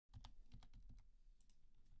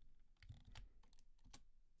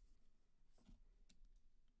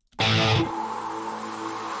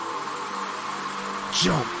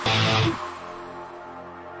jump.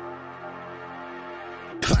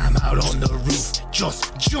 Climb out on the roof,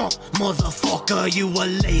 just jump, motherfucker, you a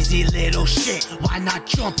lazy little shit. Why not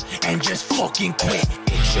jump and just fucking quit?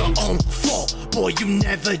 It's your own fault, boy, you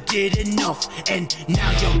never did enough. And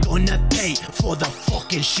now you're gonna pay for the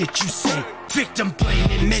fucking shit you say. Victim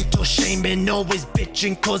blaming, mental shaming, always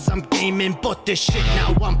bitching cause I'm gaming. But this shit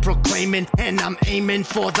now I'm proclaiming, and I'm aiming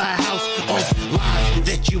for the house of lies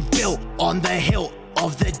that you built on the hilt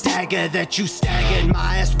of the dagger that you staggered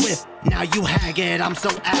my ass with. Now you haggard, I'm so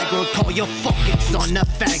aggro. Call your fucking son a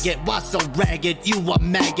faggot. Why so ragged? You a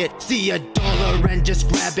maggot. See $1 and just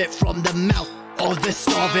grab it from the mouth of the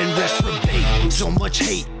starving reprobate. So much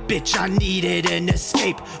hate, bitch, I needed an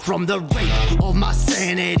escape from the rape of my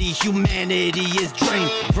sanity. Humanity is drained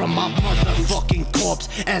from my motherfucking corpse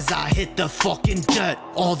as I hit the fucking dirt.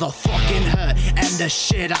 All the fucking hurt and the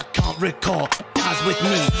shit I can't recall dies with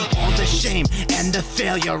me. All the shame and the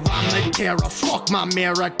failure, I'm a terror. Fuck my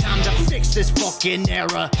mirror, time to fix this fucking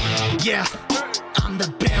error. Yeah, I'm the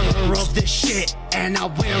bearer of this shit, and I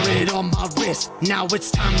wear it on my wrist. Now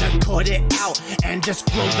it's time to cut it out and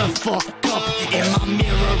just grow the fuck up. In my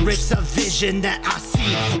mirror, it's a vision that I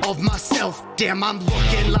see of myself. Damn, I'm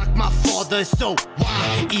looking like my father, so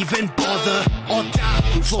why even bother? Or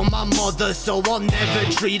die for my mother, so I'll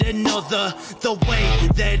never treat another the way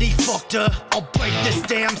that he fucked her. I'll break this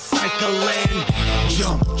damn cycle and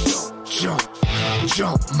jump, jump,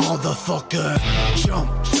 jump, motherfucker. Jump,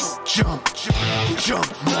 jump, jump,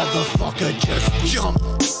 motherfucker. Just jump,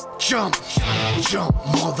 jump, jump,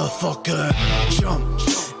 motherfucker. Jump,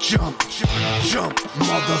 jump, jump,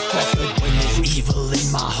 motherfucker. When there's evil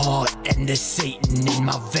in my heart and there's Satan in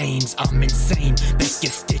my veins, I'm insane. Best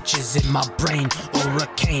get stitches in my brain or a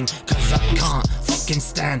cane, cause I can't fucking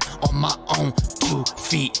stand on my own 2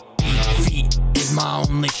 feet. Feet is my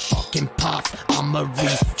only fucking path. I'ma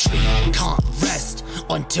retreat, can't rest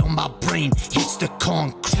until my brain hits the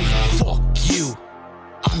concrete. Fuck you,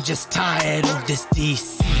 I'm just tired of this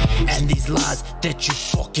DC and these lies that you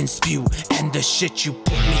fucking spew, and the shit you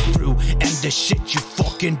put me through, and the shit you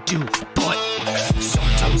fucking do. But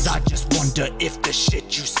sometimes I just wonder if the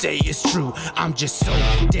shit you say is true. I'm just so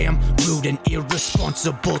damn rude and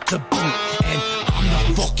irresponsible to boot, and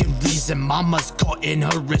I'm the fucking reason mama's cutting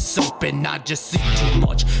her wrists open. I just see too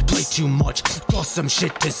much, play too much, got some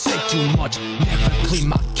shit to say too much. Never clean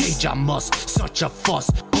my cage, I must. Such a fuss,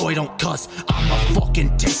 boy don't cuss. I'ma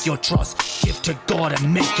fucking take your trust, give to God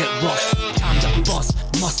and make it rust. Time to bust,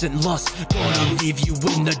 mustn't lust, gonna leave you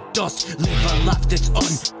in the dust. Live a life that's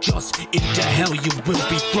unjust, into hell you will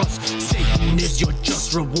be thrust. Satan is your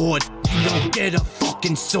just reward, you don't get a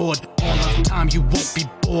fucking sword. All of time you won't be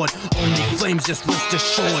bored, only flames, just rest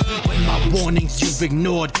assured. When my warnings you've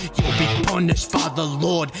ignored, you'll be punished by the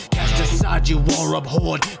Lord. Cast aside you are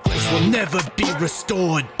abhorred, grace will never be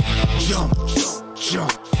restored. Jump,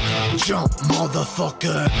 jump, jump,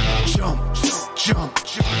 motherfucker. Jump, jump,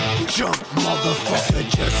 jump, motherfucker.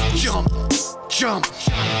 Just jump, jump,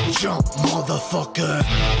 jump, motherfucker.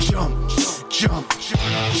 Jump, jump,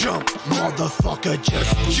 jump, motherfucker.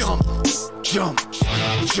 Just jump, jump,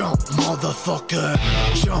 jump, motherfucker.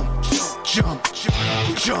 Jump, jump,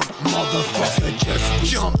 jump, motherfucker. Just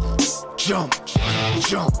jump, jump,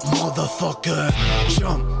 jump, motherfucker.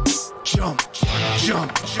 Jump, jump,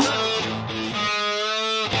 jump.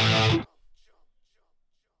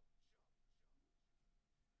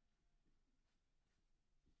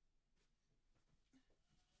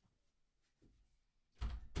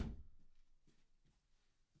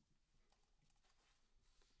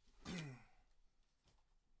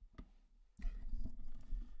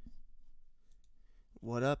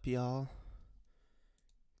 What up, y'all?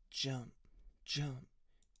 Jump, jump,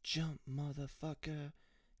 jump, motherfucker.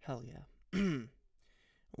 Hell yeah.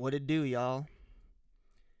 What it do, y'all?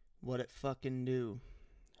 What it fucking do?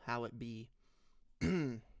 How it be?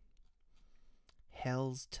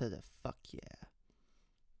 Hells to the fuck yeah.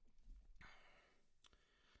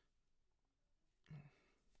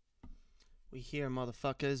 We here,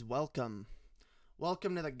 motherfuckers. Welcome.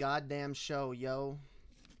 Welcome to the goddamn show, yo.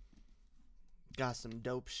 Got some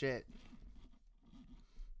dope shit.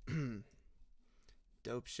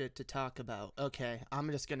 Dope shit to talk about. Okay, I'm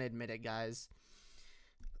just gonna admit it, guys.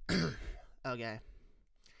 Okay.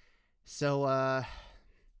 So,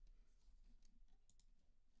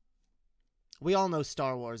 we all know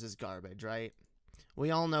Star Wars is garbage, right?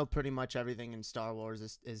 We all know pretty much everything in Star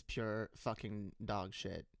Wars is pure fucking dog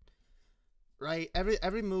shit. Right?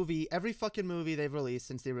 Every movie, every fucking movie they've released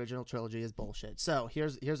since the original trilogy is bullshit. So,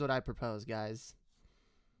 here's what I propose, guys.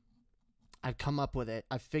 I've come up with it.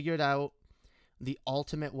 I've figured out the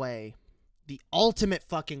ultimate way the ultimate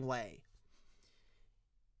fucking way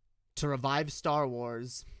to revive Star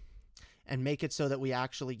Wars and make it so that we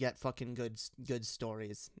actually get fucking good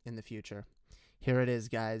stories in the future. Here it is,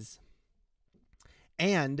 guys.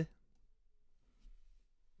 And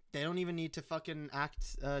they don't even need to fucking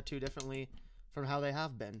act too differently from how they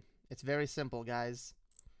have been. It's very simple, guys.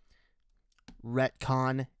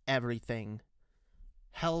 Retcon everything.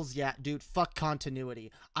 Hells yeah, dude. Fuck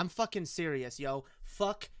continuity. I'm fucking serious, yo.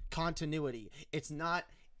 Fuck continuity. It's not...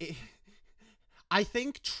 I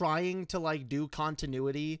think trying to, like, do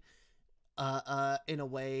continuity in a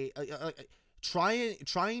way...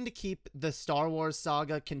 trying to keep the Star Wars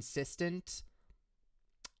saga consistent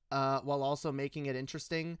while also making it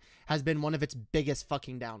interesting has been one of its biggest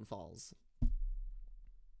fucking downfalls.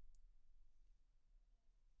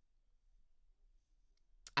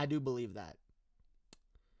 I do believe that.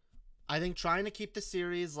 I think trying to keep the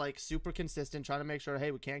series, like, super consistent, trying to make sure,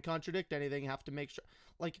 hey, we can't contradict anything, have to make sure,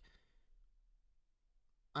 like,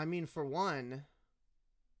 I mean, for one,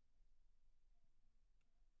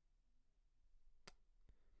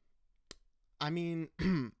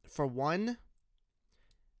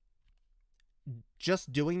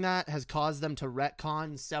 just doing that has caused them to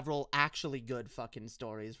retcon several actually good fucking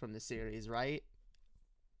stories from the series, right?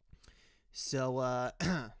 So,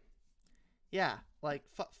 yeah, like,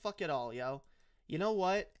 fuck it all, yo. You know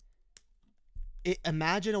what?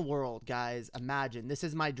 Imagine a world, guys. Imagine. This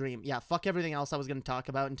is my dream. Yeah, fuck everything else I was going to talk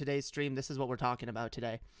about in today's stream. This is what we're talking about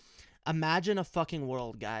today. Imagine a fucking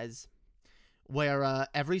world, guys, where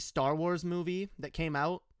every Star Wars movie that came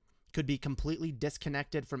out could be completely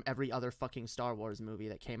disconnected from every other fucking Star Wars movie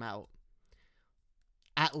that came out.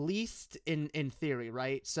 At least in theory,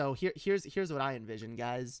 right? So here's what I envision,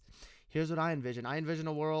 guys. Here's what I envision. I envision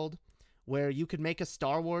a world where you could make a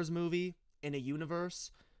Star Wars movie in a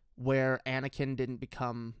universe where Anakin didn't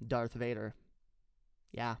become Darth Vader.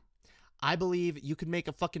 Yeah. I believe you could make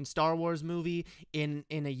a fucking Star Wars movie in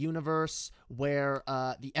a universe where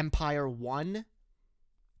the Empire won,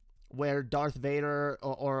 where Darth Vader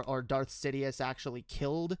or Darth Sidious actually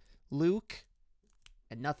killed Luke,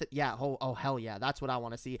 and nothing. Yeah, oh hell yeah, that's what I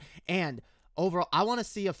want to see. And overall, I want to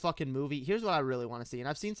see a fucking movie. Here's what I really want to see, and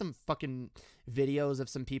I've seen some fucking videos of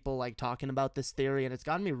some people, like, talking about this theory, and it's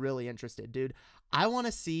gotten me really interested, dude. I want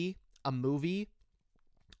to see a movie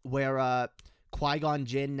where Qui-Gon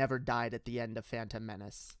Jinn never died at the end of Phantom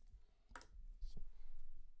Menace.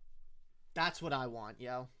 That's what I want,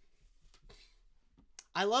 yo.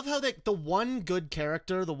 I love how the one good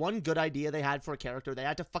character, the one good idea they had for a character, they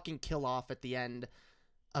had to fucking kill off at the end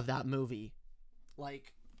of that movie.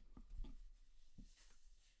 Like,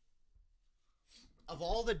 of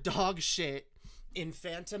all the dog shit in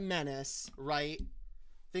Phantom Menace, right?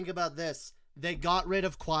 Think about this. They got rid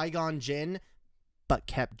of Qui-Gon Jinn, but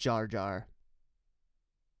kept Jar Jar.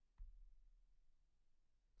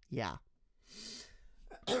 Yeah.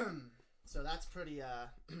 So that's pretty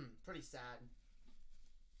pretty sad.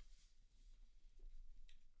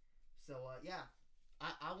 So yeah,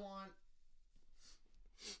 I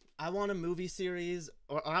want a movie series,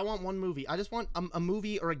 or I want one movie. I just want a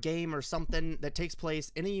movie or a game or something that takes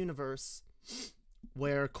place in a universe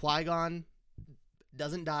where Qui-Gon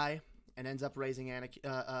doesn't die and ends up raising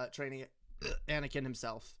training Anakin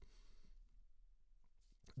himself.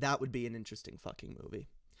 That would be an interesting fucking movie.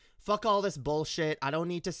 Fuck all this bullshit. I don't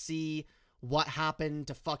need to see what happened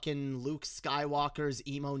to fucking Luke Skywalker's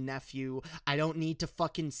emo nephew. I don't need to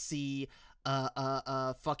fucking see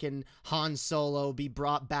fucking Han Solo be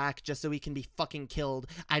brought back just so he can be fucking killed.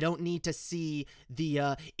 I don't need to see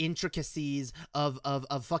the intricacies of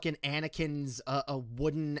fucking Anakin's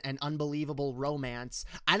wooden and unbelievable romance.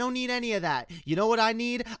 I don't need any of that. You know what I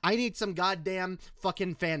need? I need some goddamn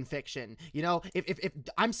fucking fan fiction. You know, if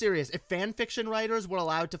I'm serious, if fan fiction writers were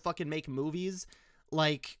allowed to fucking make movies,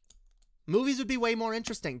 like, movies would be way more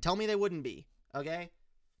interesting. Tell me they wouldn't be, okay?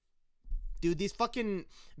 Dude, these fucking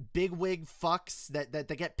bigwig fucks that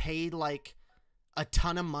get paid, like, a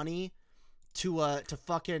ton of money to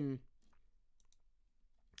fucking,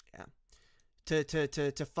 yeah,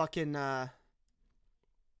 to fucking,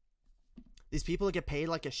 these people that get paid,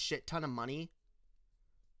 like, a shit ton of money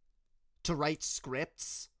to write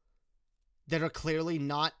scripts that are clearly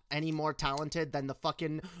not any more talented than the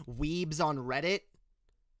fucking weebs on Reddit.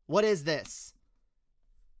 What is this?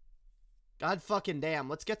 God fucking damn.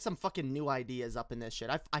 Let's get some fucking new ideas up in this shit.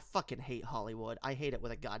 I fucking hate Hollywood. I hate it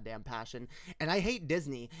with a goddamn passion. And I hate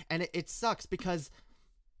Disney. And it sucks because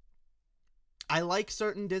I like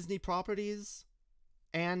certain Disney properties.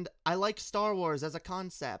 And I like Star Wars as a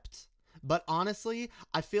concept. But honestly,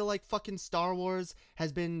 I feel like fucking Star Wars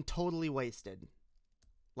has been totally wasted.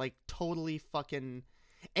 Like, totally fucking...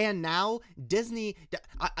 And now, Disney...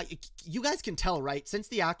 you guys can tell, right? Since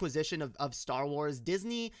the acquisition of Star Wars,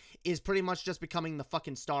 Disney is pretty much just becoming the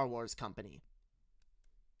fucking Star Wars company.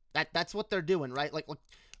 That's what they're doing, right? Like,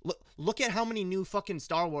 look at how many new fucking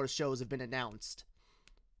Star Wars shows have been announced.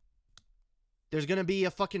 There's gonna be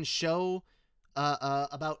a fucking show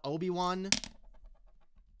about Obi-Wan.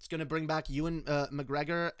 It's gonna bring back Ewan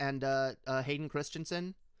McGregor and Hayden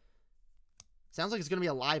Christensen. Sounds like it's gonna be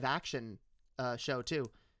a live action show too,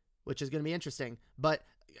 which is gonna be interesting. But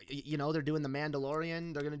you know, they're doing the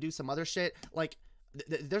Mandalorian. They're gonna do some other shit. Like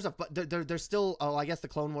there's still, oh, I guess the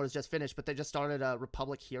Clone Wars just finished, but they just started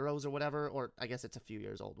Republic Heroes or whatever, or I guess it's a few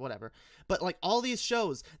years old, whatever. But like all these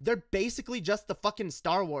shows, they're basically just the fucking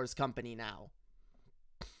Star Wars company now.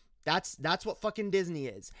 That's what fucking Disney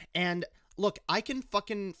is. And look, I can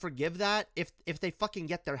fucking forgive that if they fucking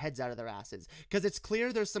get their heads out of their asses, because it's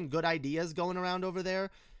clear there's some good ideas going around over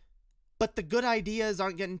there. But the good ideas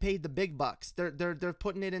aren't getting paid the big bucks. They're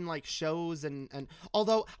putting it in like shows and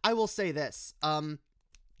although I will say this,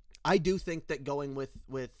 I do think that going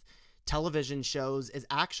with television shows is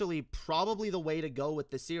actually probably the way to go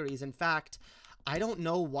with the series. In fact, I don't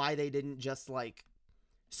know why they didn't just like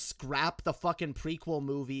scrap the fucking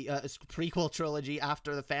prequel trilogy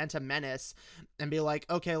after the Phantom Menace and be like,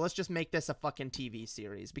 okay, let's just make this a fucking TV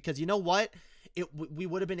series, because you know what? We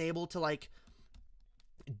would have been able to like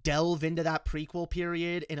delve into that prequel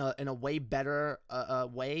period in a way better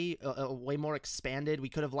way, a way more expanded. We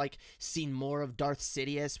could have like seen more of Darth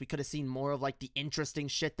Sidious. We could have seen more of like the interesting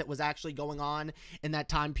shit that was actually going on in that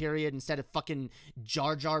time period, instead of fucking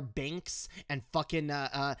Jar Jar Binks and fucking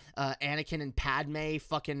Anakin and Padme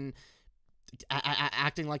fucking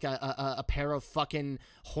acting like a pair of fucking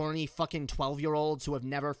horny fucking 12-year-olds who have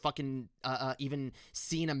never fucking even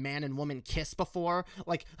seen a man and woman kiss before.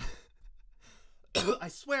 Like I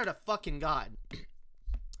swear to fucking God,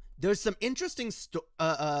 there's some interesting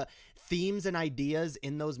themes and ideas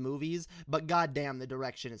in those movies, but goddamn, the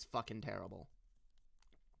direction is fucking terrible.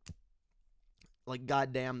 Like,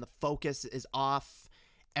 goddamn, the focus is off.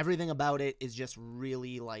 Everything about it is just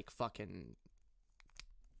really, like, fucking...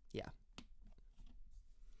 Yeah.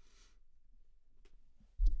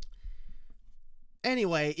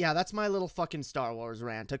 Anyway, yeah, that's my little fucking Star Wars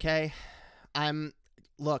rant, okay?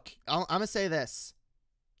 Look, I'm going to say this.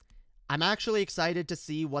 I'm actually excited to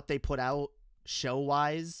see what they put out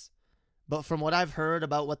show-wise. But from what I've heard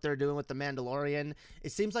about what they're doing with The Mandalorian,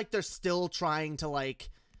 it seems like they're still trying to,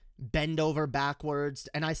 like, bend over backwards.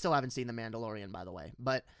 And I still haven't seen The Mandalorian, by the way.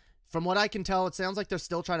 But from what I can tell, it sounds like they're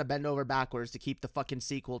still trying to bend over backwards to keep the fucking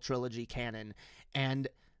sequel trilogy canon. And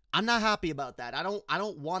I'm not happy about that. I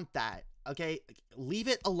don't want that, okay? Leave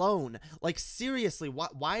it alone. Like, seriously,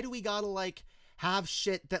 why do we gotta, like... have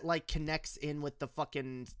shit that like connects in with the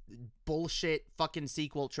fucking bullshit fucking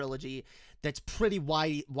sequel trilogy that's pretty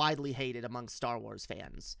widely hated among Star Wars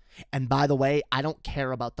fans. And by the way, I don't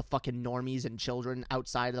care about the fucking normies and children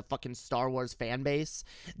outside of the fucking Star Wars fan base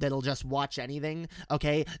that'll just watch anything,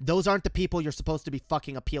 okay? Those aren't the people you're supposed to be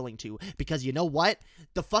fucking appealing to, because you know what?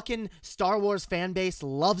 The fucking Star Wars fan base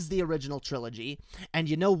loves the original trilogy, and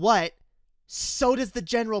you know what? So does the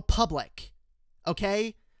general public,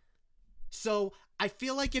 okay? So, I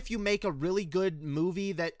feel like if you make a really good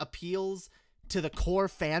movie that appeals to the core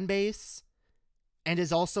fan base and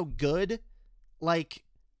is also good, like,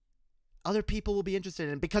 other people will be interested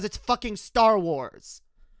in it, because it's fucking Star Wars.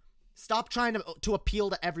 Stop trying to appeal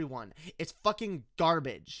to everyone. It's fucking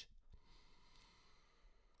garbage.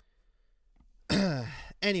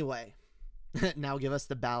 Anyway, now give us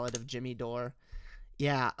the Ballad of Jimmy Dore.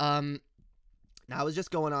 Yeah, now I was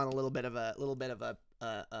just going on a little bit of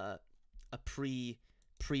a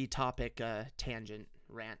pre-topic tangent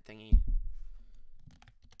rant thingy.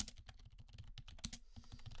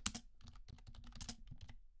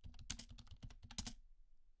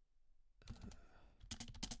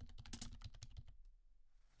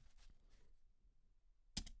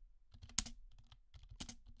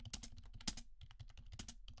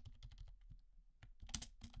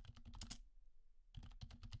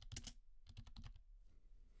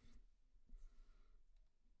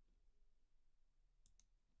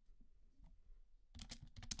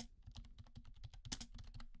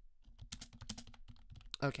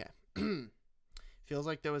 Okay. Feels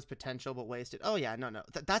like there was potential but wasted. Oh yeah, no.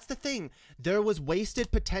 That's the thing. There was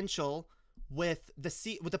wasted potential with the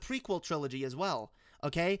prequel trilogy as well.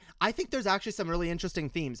 Okay? I think there's actually some really interesting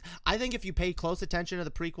themes. I think if you pay close attention to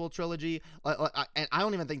the prequel trilogy, and I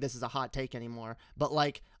don't even think this is a hot take anymore, but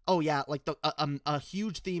like, oh yeah, like a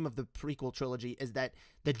huge theme of the prequel trilogy is that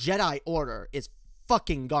the Jedi Order is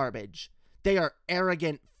fucking garbage. They are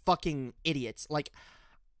arrogant fucking idiots. Like,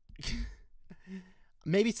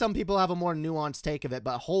 maybe some people have a more nuanced take of it,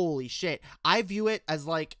 but holy shit. I view it as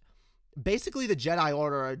like, basically the Jedi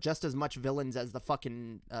Order are just as much villains as the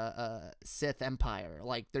fucking Sith Empire.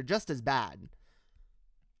 Like, they're just as bad.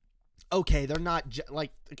 Okay, they're not,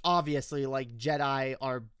 like, obviously, like, Jedi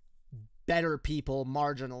are better people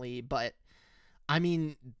marginally, but, I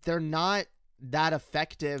mean, they're not that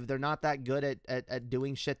effective. They're not that good at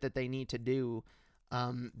doing shit that they need to do.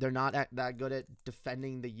 They're not that good at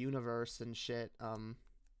defending the universe and shit.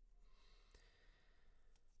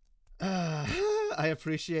 I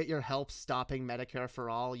appreciate your help stopping Medicare for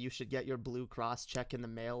All. You should get your Blue Cross check in the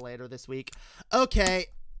mail later this week. Okay,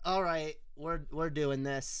 all right, we're doing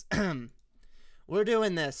this. We're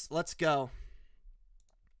doing this. Let's go.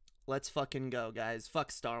 Let's fucking go, guys.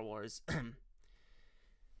 Fuck Star Wars.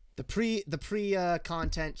 The pre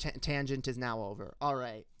content tangent is now over. All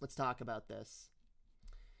right, let's talk about this.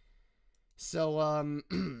 So I'm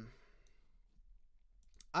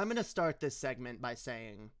gonna start this segment by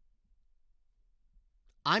saying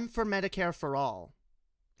I'm for Medicare for All.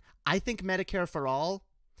 I think Medicare for All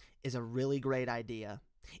is a really great idea.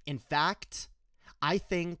 In fact, I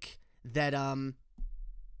think that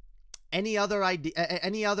any other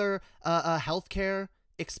healthcare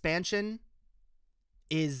expansion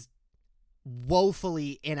is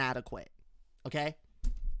woefully inadequate. Okay?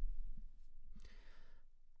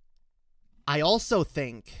 I also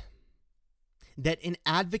think that in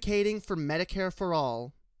advocating for Medicare for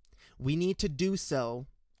All, we need to do so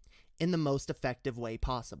in the most effective way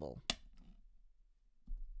possible.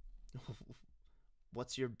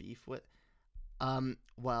 What's your beef with?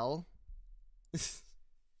 Well,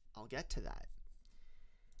 I'll get to that.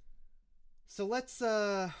 So let's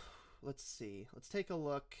see. Let's take a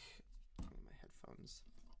look. My headphones.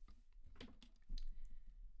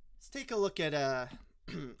 Let's take a look at our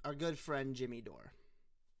good friend Jimmy Dore.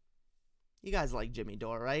 You guys like Jimmy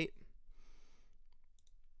Dore, right?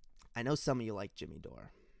 I know some of you like Jimmy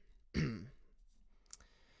Dore.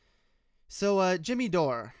 So, Jimmy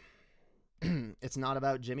Dore. It's not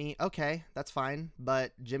about Jimmy. Okay, that's fine.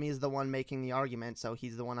 But Jimmy is the one making the argument, so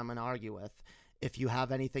he's the one I'm going to argue with. If you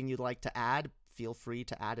have anything you'd like to add, feel free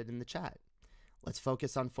to add it in the chat. Let's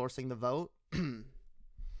focus on forcing the vote.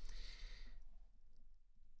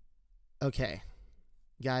 Okay.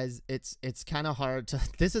 Guys, it's kind of hard to...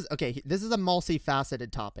 This is a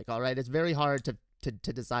multifaceted topic, all right? It's very hard to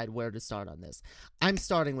decide where to start on this. I'm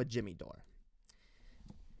starting with Jimmy Dore.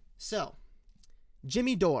 So,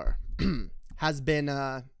 Jimmy Dore has been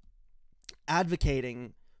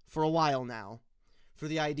advocating for a while now for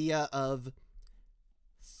the idea of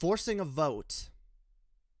forcing a vote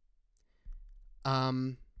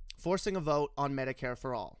on Medicare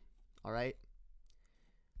for All. All right?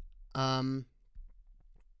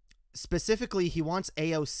 Specifically, he wants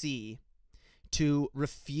AOC to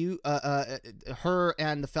refute her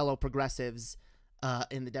and the fellow progressives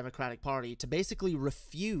in the Democratic Party to basically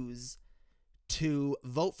refuse to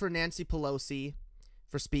vote for Nancy Pelosi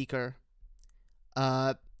for Speaker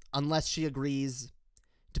unless she agrees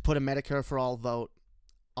to put a Medicare for All vote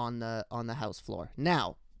on the House floor.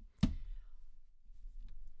 Now,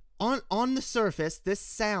 on the surface, this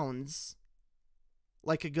sounds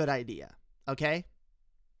like a good idea. Okay?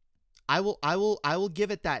 I will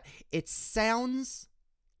give it that. It sounds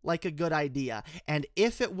like a good idea. And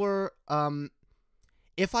if it were,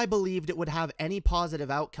 if I believed it would have any positive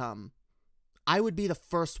outcome, I would be the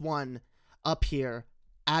first one up here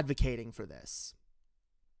advocating for this.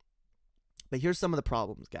 But here's some of the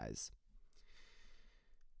problems, guys.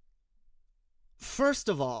 First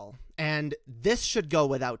of all, and this should go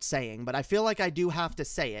without saying, but I feel like I do have to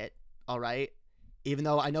say it, all right? Even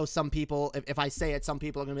though I know some people, if I say it, some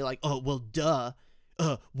people are going to be like, oh, well, duh.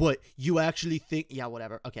 What? You actually think? Yeah,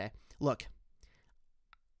 whatever. Okay. Look,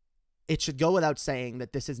 it should go without saying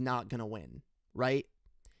that this is not going to win, right?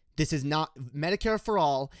 This is not Medicare for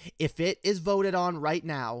All. If it is voted on right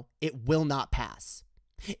now, it will not pass.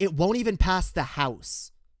 It won't even pass the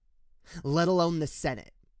House, let alone the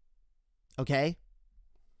Senate. Okay?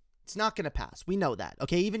 It's not going to pass. We know that.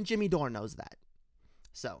 Okay? Even Jimmy Dore knows that.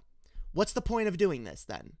 So, what's the point of doing this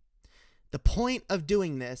then? The point of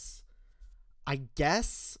doing this, I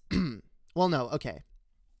guess, well, no, okay.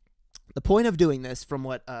 The point of doing this, from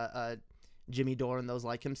what Jimmy Dore and those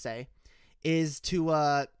like him say, is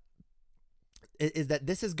to is that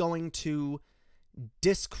this is going to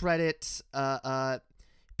discredit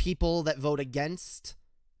people that vote against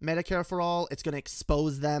Medicare for All. It's going to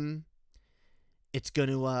expose them. It's going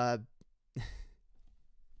to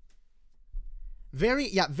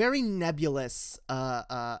very nebulous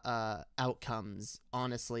outcomes,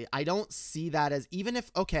 honestly. I don't see that as, even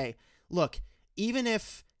if, okay, look, even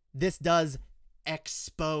if this does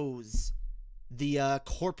expose the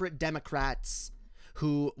corporate Democrats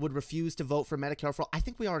who would refuse to vote for Medicare for all, I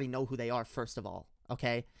think we already know who they are, first of all,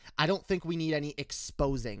 okay? I don't think we need any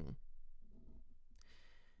exposing.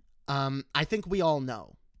 I think we all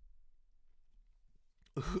know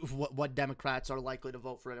what Democrats are likely to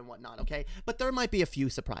vote for it and whatnot, okay? But there might be a few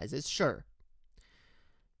surprises, sure.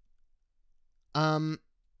 On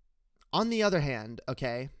the other hand,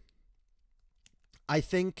 okay, I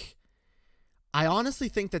honestly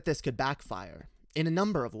think that this could backfire in a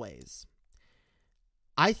number of ways.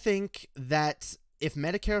 I think that if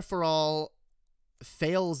Medicare for All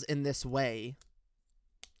fails in this way,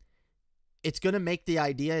 it's going to make the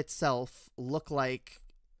idea itself look like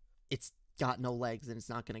it's got no legs and it's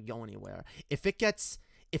not going to go anywhere. If it gets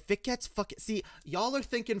fucking, see, y'all are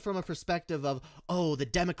thinking from a perspective of, oh, the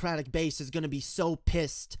Democratic base is going to be so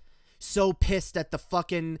pissed at the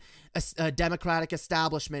fucking Democratic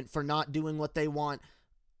establishment for not doing what they want.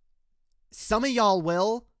 Some of y'all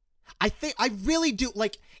will. I really do.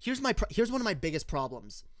 Like, here's one of my biggest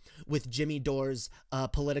problems with Jimmy Dore's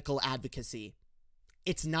political advocacy.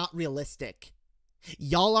 It's not realistic.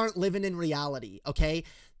 Y'all aren't living in reality, okay?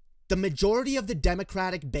 The majority of the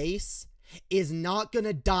Democratic base is not going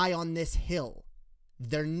to die on this hill.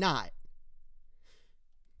 They're not.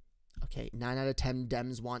 Okay, 9 out of 10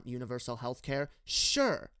 Dems want universal health care.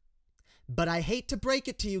 Sure. But I hate to break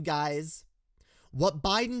it to you guys. What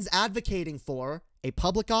Biden's advocating for, a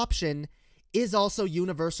public option, is also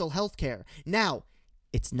universal health care. Now,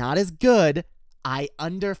 it's not as good. I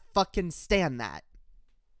under-fucking-stand that.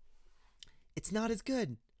 It's not as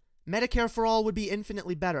good. Medicare for all would be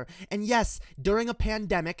infinitely better. And yes, during a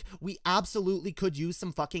pandemic, we absolutely could use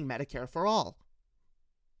some fucking Medicare for all.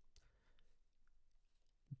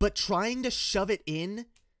 But trying to shove it in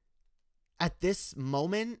at this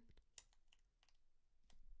moment,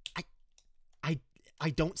 I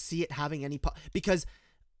don't see it having any because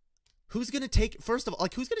who's going to take, first of all,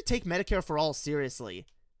 like, who's going to take Medicare for all seriously?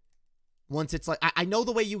 Once it's like, I know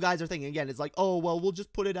the way you guys are thinking. Again, it's like, oh, well, we'll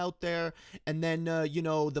just put it out there and then, you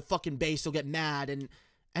know, the fucking base will get mad.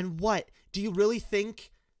 And what? Do you really think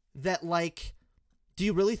that, like,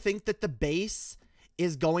 the base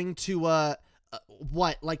is going to,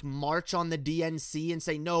 like, march on the DNC and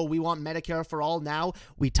say, no, we want Medicare for all now?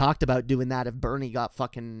 We talked about doing that if Bernie got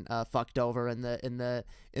fucking fucked over in the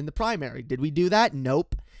primary. Did we do that?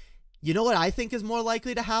 Nope. You know what I think is more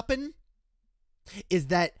likely to happen? Is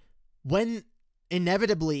that when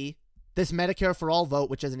inevitably this Medicare for all vote,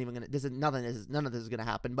 which isn't even gonna, none of this is gonna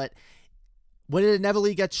happen, but when it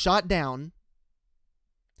inevitably gets shot down,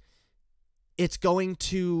 it's going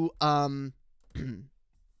to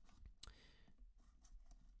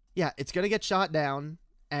yeah, it's gonna get shot down,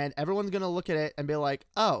 and everyone's gonna look at it and be like,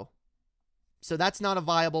 oh, so that's not a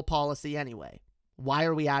viable policy anyway. Why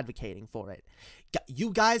are we advocating for it?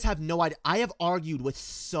 You guys have no idea. I have argued with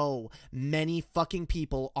so many fucking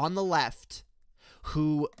people on the left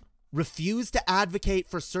who refuse to advocate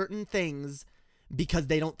for certain things because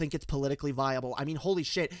they don't think it's politically viable. I mean, holy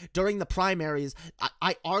shit. During the primaries,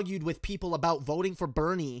 I argued with people about voting for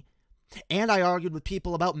Bernie, and I argued with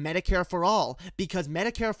people about Medicare for all, because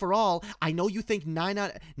Medicare for all, I know you think 9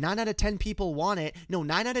 out of 10 people want it. No,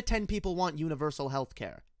 9 out of 10 people want universal health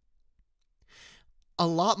care. A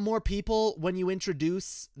lot more people, when you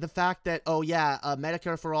introduce the fact that, oh yeah,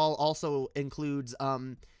 Medicare for all also includes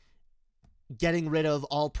getting rid of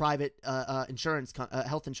all private health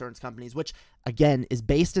insurance companies, which again is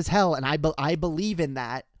based as hell, and I believe in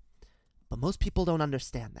that, but most people don't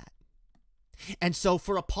understand that. And so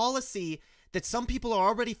for a policy that some people are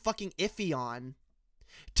already fucking iffy on,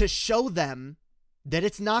 to show them that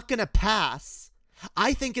it's not going to pass,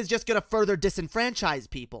 I think is just going to further disenfranchise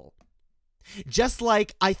people. Just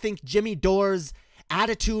like I think Jimmy Dore's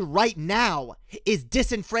attitude right now is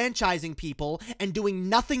disenfranchising people and doing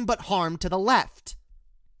nothing but harm to the left.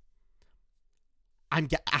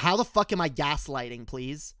 How the fuck am I gaslighting,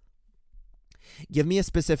 please? Give me a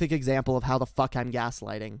specific example of how the fuck I'm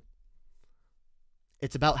gaslighting.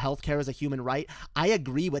 It's about healthcare as a human right. I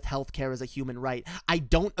agree with healthcare as a human right. I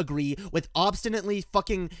don't agree with obstinately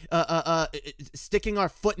fucking sticking our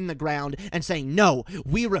foot in the ground and saying, no,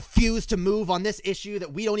 we refuse to move on this issue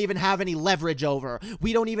that we don't even have any leverage over.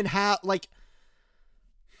 We don't even have, like...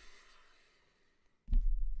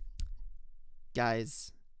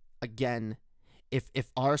 Guys, again,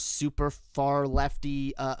 if our super far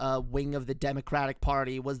lefty wing of the Democratic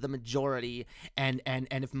Party was the majority, and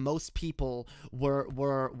if most people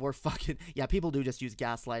were fucking, yeah, people do just use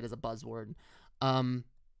gaslight as a buzzword. The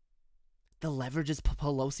leverage is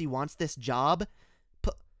Pelosi wants this job.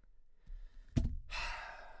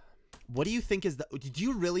 What do you think is do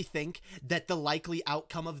you really think that the likely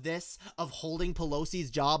outcome of this, of holding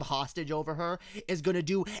Pelosi's job hostage over her, is going to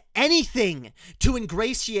do anything to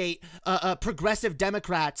ingratiate progressive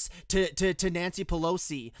Democrats to Nancy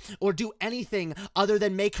Pelosi, or do anything other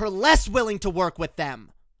than make her less willing to work with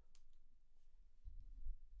them?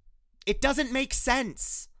 It doesn't make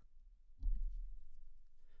sense.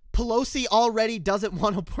 Pelosi already doesn't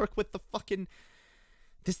want to work with the fucking...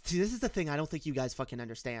 This is the thing I don't think you guys fucking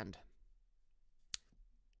understand.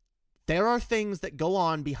 There are things that go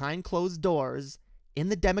on behind closed doors in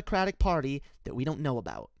the Democratic Party that we don't know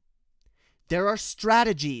about. There are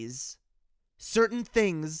strategies, certain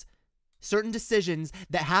things, certain decisions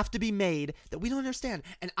that have to be made that we don't understand.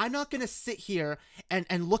 And I'm not going to sit here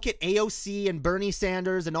and look at AOC and Bernie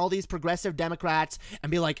Sanders and all these progressive Democrats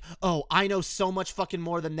and be like, oh, I know so much fucking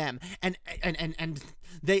more than them. And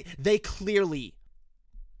they clearly,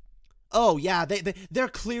 oh yeah, they're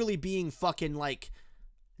clearly being fucking like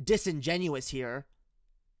disingenuous here,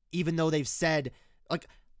 even though they've said, like,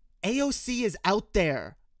 AOC is out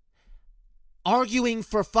there arguing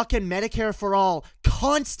for fucking Medicare for all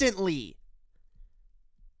constantly.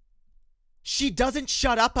 She doesn't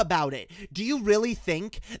shut up about it. Do you really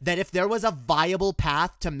think that if there was a viable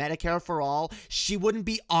path to Medicare for all, she wouldn't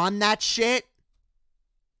be on that shit?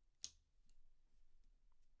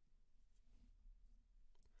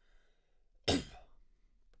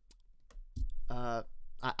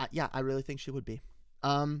 Yeah, I really think she would be.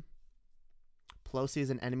 Pelosi is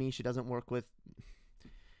an enemy. She doesn't work with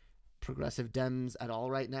progressive Dems at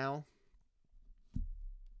all right now.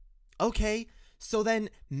 Okay, so then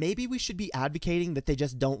maybe we should be advocating that they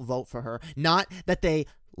just don't vote for her, not that they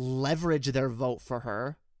leverage their vote for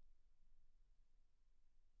her.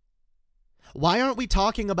 Why aren't we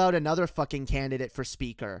talking about another fucking candidate for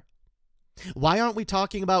speaker? Why aren't we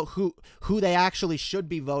talking about who they actually should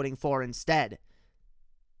be voting for instead?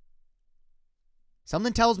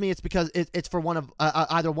 Something tells me it's because it's for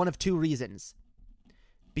either one of two reasons.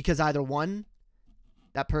 Because either one,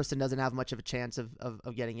 that person doesn't have much of a chance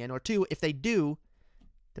of getting in, or two, if they do,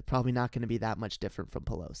 they're probably not going to be that much different from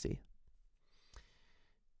Pelosi.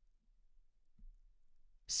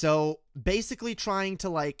 So basically trying to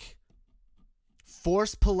like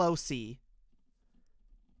force Pelosi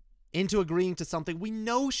into agreeing to something we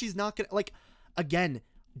know she's not going to, like, again,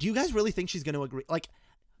 do you guys really think she's going to agree? Like,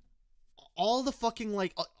 all the fucking,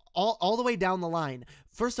 like, all the way down the line.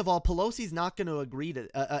 First of all, Pelosi's not going to agree to,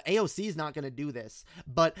 AOC's not going to do this,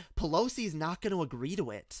 but Pelosi's not going to agree to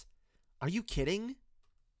it. Are you kidding?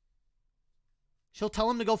 She'll tell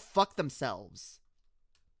them to go fuck themselves.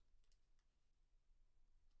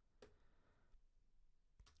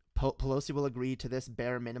 Pelosi will agree to this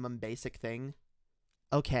bare minimum basic thing.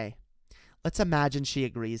 Okay, let's imagine she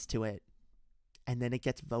agrees to it, and then it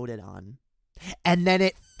gets voted on, and then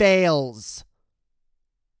it fails.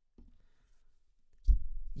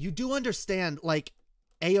 You do understand, like,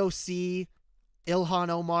 AOC, Ilhan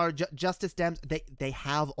Omar, Justice Dems, they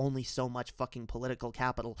have only so much fucking political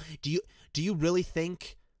capital. Do you really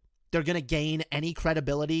think they're gonna gain any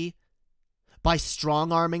credibility by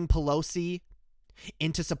strong-arming Pelosi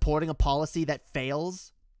into supporting a policy that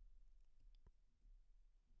fails?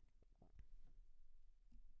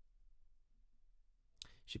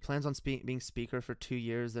 She plans on being speaker for 2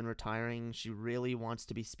 years, then retiring. She really wants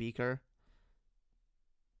to be speaker.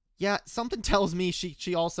 Yeah, something tells me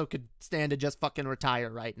she also could stand to just fucking retire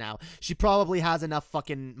right now. She probably has enough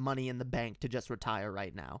fucking money in the bank to just retire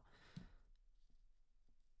right now.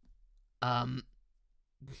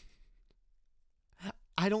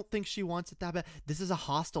 I don't think she wants it that bad. This is a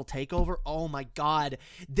hostile takeover. Oh my god.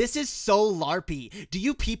 This is so LARPy. Do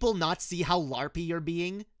you people not see how LARPy you're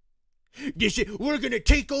being? We're going to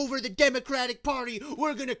take over the Democratic Party.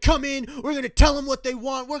 We're going to come in. We're going to tell them what they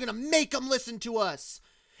want. We're going to make them listen to us.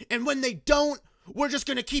 And when they don't, we're just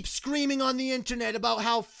going to keep screaming on the internet about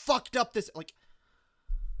how fucked up this... Like,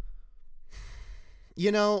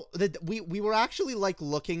 you know, we were actually, like,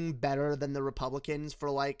 looking better than the Republicans for,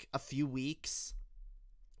 like, a few weeks.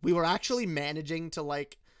 We were actually managing to,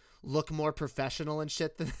 like, look more professional and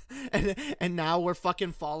shit. And now we're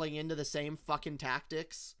fucking falling into the same fucking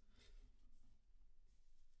tactics.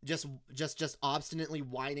 Just obstinately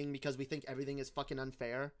whining because we think everything is fucking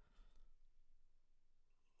unfair.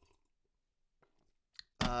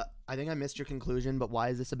 I think I missed your conclusion, but why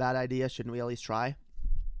is this a bad idea? Shouldn't we at least try?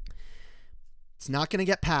 It's not going to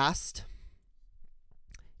get passed.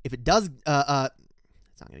 If it does, it's not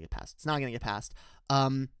going to get passed. It's not going to get passed.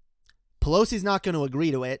 Pelosi's not going to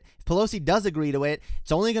agree to it. If Pelosi does agree to it,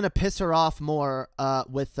 it's only going to piss her off more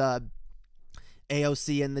with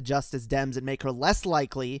AOC and the Justice Dems and make her less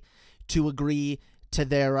likely to agree to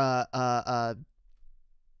their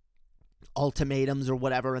ultimatums or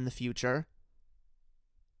whatever in the future.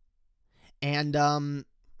 And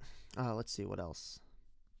let's see what else.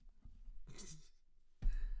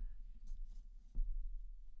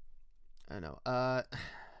 I don't know.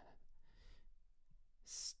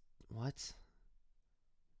 What?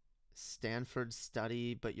 Stanford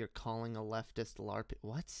study, but you're calling a leftist LARP.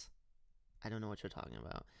 What? I don't know what you're talking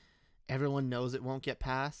about. Everyone knows it won't get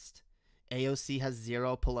passed. AOC has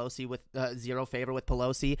zero favor with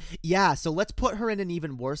Pelosi. Yeah, so let's put her in an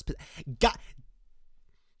even worse.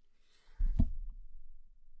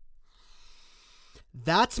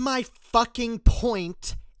 That's my fucking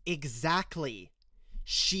point exactly.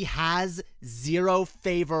 She has zero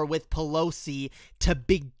favor with Pelosi to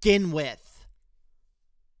begin with.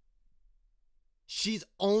 She's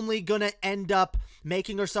only going to end up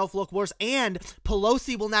making herself look worse. And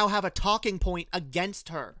Pelosi will now have a talking point against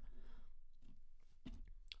her.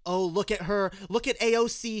 Oh, look at her. Look at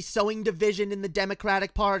AOC sowing division in the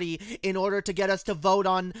Democratic Party in order to get us to vote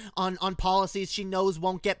on policies she knows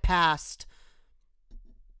won't get passed.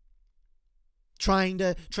 Trying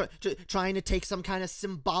to take some kind of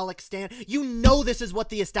symbolic stand. You know this is what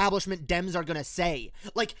the establishment Dems are going to say.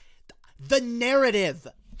 Like, the narrative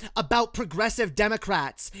about progressive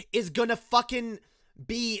Democrats is going to fucking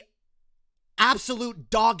be absolute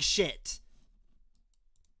dog shit.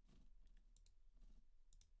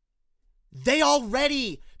 They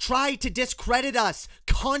already try to discredit us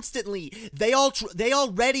constantly. They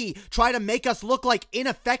already try to make us look like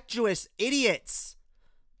ineffectuous idiots.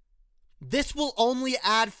 This will only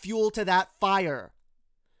add fuel to that fire.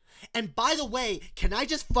 And by the way, can I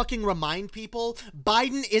just fucking remind people,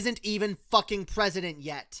 Biden isn't even fucking president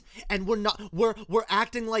yet. And we're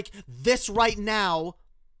acting like this right now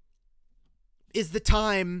is the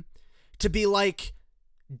time to be like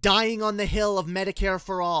dying on the hill of Medicare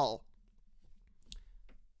for all.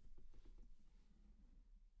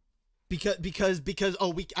 Because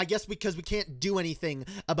I guess because we can't do anything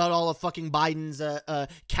about all of fucking Biden's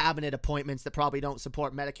cabinet appointments that probably don't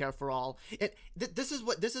support Medicare for all. This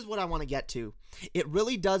is what I want to get to. It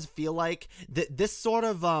really does feel like that this sort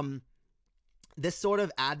of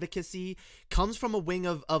advocacy comes from a wing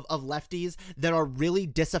of lefties that are really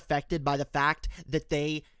disaffected by the fact that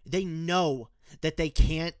they know that they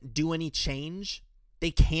can't do any change.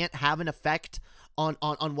 They can't have an effect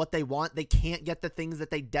on what they want. They can't get the things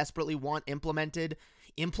that they desperately want implemented.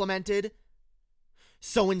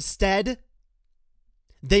 So instead,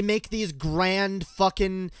 they make these grand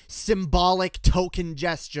fucking symbolic token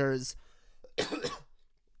gestures.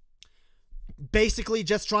 Basically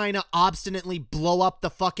just trying to obstinately blow up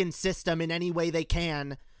the fucking system in any way they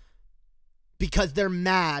can. Because they're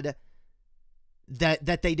mad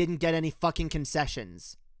that they didn't get any fucking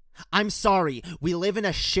concessions. I'm sorry. We live in a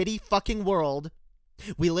shitty fucking world.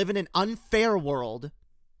 We live in an unfair world.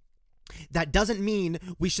 That doesn't mean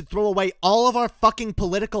we should throw away all of our fucking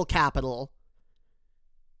political capital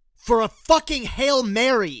for a fucking Hail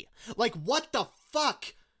Mary. Like, what the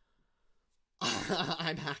fuck?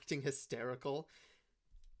 I'm acting hysterical.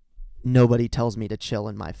 Nobody tells me to chill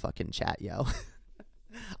in my fucking chat, yo.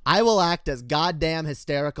 I will act as goddamn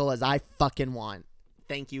hysterical as I fucking want.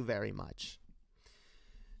 Thank you very much.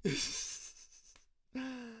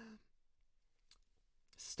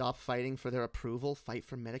 Stop fighting for their approval. Fight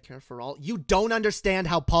for Medicare for all. You don't understand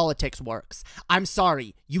how politics works. I'm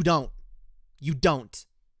sorry. You don't. You don't.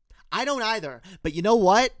 I don't either. But you know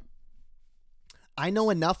what? I know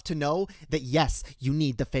enough to know that yes, you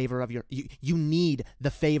need the favor of you need the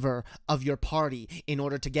favor of your party in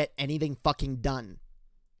order to get anything fucking done.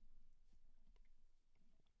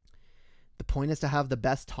 The point is to have the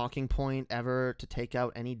best talking point ever to take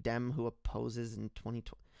out any Dem who opposes in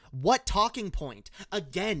 2020. What talking point?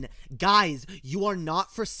 Again, guys, you are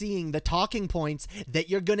not foreseeing the talking points that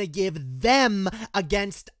you're going to give them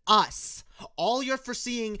against us. All you're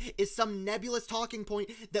foreseeing is some nebulous talking point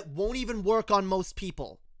that won't even work on most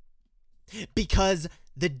people. Because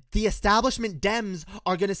the establishment Dems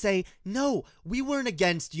are going to say, no, we weren't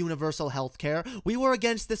against universal health care. We were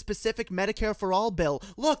against the specific Medicare for all bill.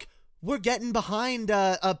 Look, we're getting behind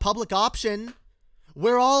a public option.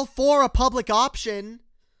 We're all for a public option.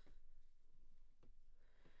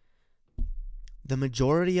 the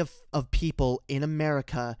majority of people in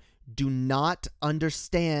America do not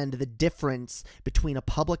understand the difference between a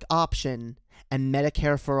public option and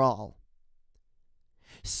Medicare for all.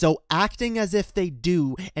 So acting as if they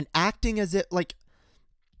do, and acting as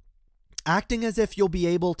if you'll be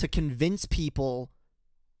able to convince people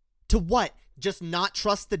to what? Just not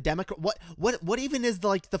trust the Democrat? What even is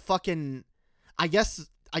the fucking? I guess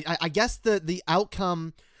the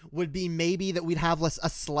outcome would be maybe that we'd have a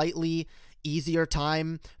slightly easier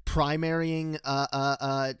time primarying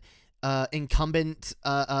incumbent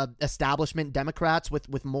establishment Democrats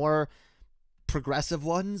with more progressive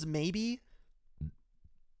ones, maybe.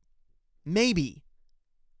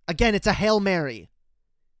 Again, it's a Hail Mary.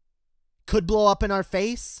 Could blow up in our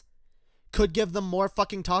face. Could give them more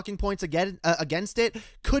fucking talking points against it.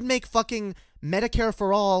 Could make fucking Medicare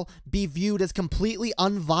for all be viewed as completely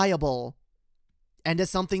unviable and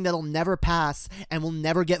as something that'll never pass and will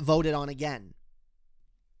never get voted on again.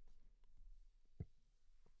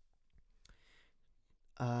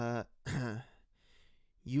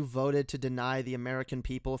 You voted to deny the American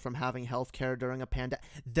people from having health care during a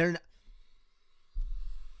pandemic.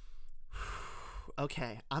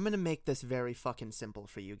 Okay, I'm going to make this very fucking simple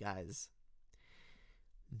for you guys.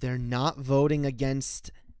 They're not voting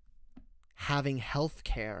against having health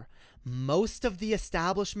care. Most of the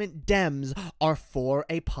establishment Dems are for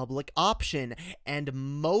a public option, and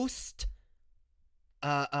most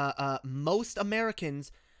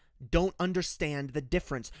Americans don't understand the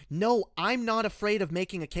difference. No, I'm not afraid of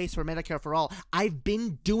making a case for Medicare for all. I've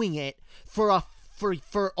been doing it for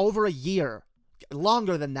over a year.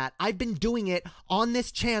 Longer than that. I've been doing it on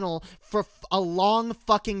this channel for a long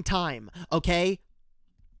fucking time, okay?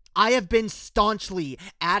 I have been staunchly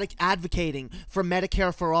advocating for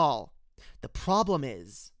Medicare for all. The problem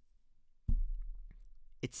is,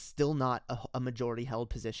 it's still not a majority-held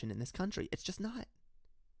position in this country. It's just not.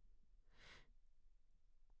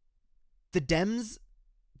 The Dems,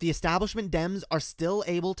 the establishment Dems, are still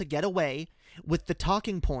able to get away with the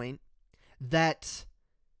talking point that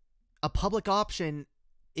a public option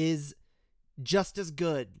is just as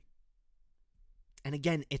good. And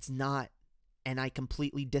again, it's not. And I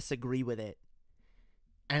completely disagree with it.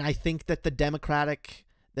 And I think that the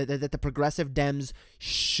the progressive Dems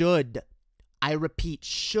should, I repeat,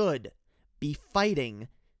 should be fighting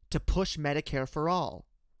to push Medicare for all.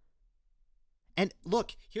 And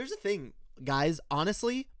look, here's the thing, guys.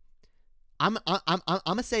 Honestly, I'm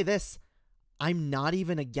gonna say this. I'm not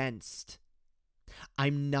even against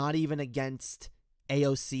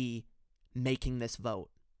AOC making this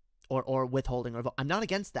vote or withholding her vote. I'm not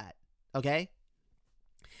against that. Okay?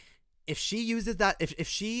 If she uses that, if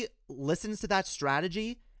she listens to that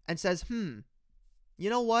strategy and says, you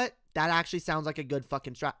know what? That actually sounds like a good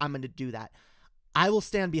fucking strat. I'm going to do that. I will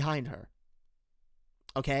stand behind her.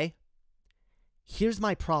 Okay? Here's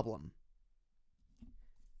my problem.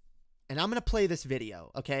 And I'm going to play this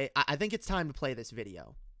video, okay? I think it's time to play this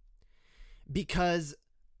video. Because,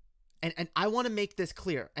 and I want to make this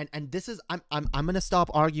clear. And this is, I'm going to stop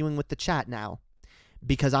arguing with the chat now.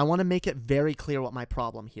 Because I want to make it very clear what my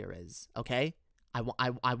problem here is, okay?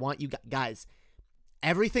 I want you guys,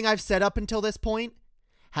 everything I've said up until this point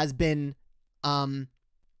has been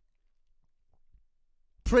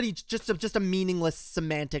pretty just a meaningless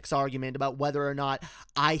semantics argument about whether or not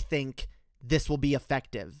I think this will be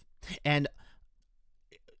effective. And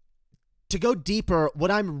to go deeper, what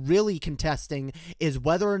I'm really contesting is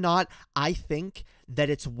whether or not I think that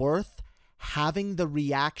it's worth having the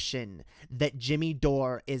reaction that Jimmy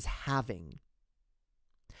Dore is having.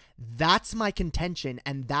 That's my contention,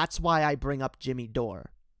 and that's why I bring up Jimmy Dore.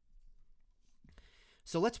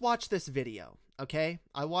 So let's watch this video, okay?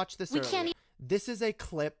 I watched this earlier. This is a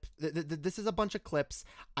clip. This is a bunch of clips.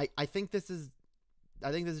 I think this is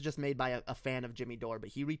just made by a fan of Jimmy Dore, but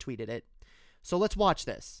he retweeted it. So let's watch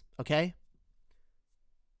this, okay?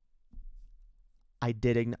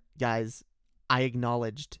 Guys, I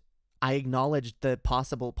acknowledged the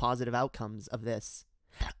possible positive outcomes of this.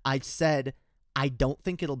 I said, I don't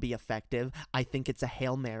think it'll be effective. I think it's a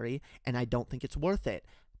Hail Mary, and I don't think it's worth it.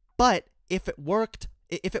 But if it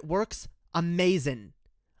works, amazing.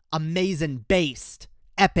 Amazing, based,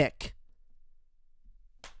 epic.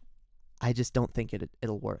 I just don't think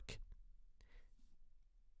it'll work.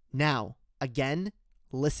 Now, again,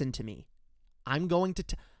 listen to me. I'm going to...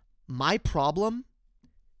 my problem...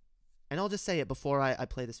 and I'll just say it before I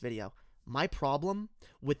play this video. My problem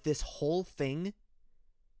with this whole thing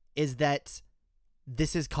is that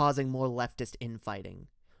this is causing more leftist infighting.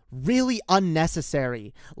 Really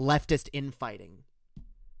unnecessary leftist infighting.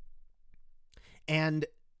 And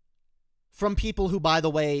from people who, by the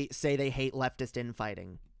way, say they hate leftist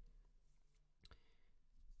infighting.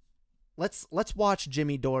 Let's watch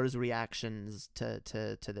Jimmy Dore's reactions to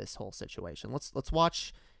this whole situation. Let's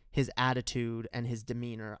watch his attitude and his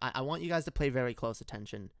demeanor. I want you guys to pay very close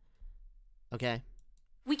attention. Okay?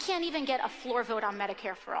 We can't even get a floor vote on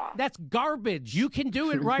Medicare for all. That's garbage. You can do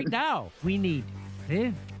it right now. We need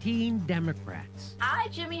 15 Democrats. Hi,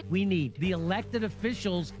 Jimmy. We need the elected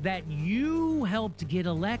officials that you helped get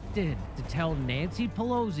elected to tell Nancy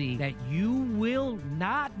Pelosi that you will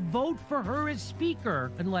not vote for her as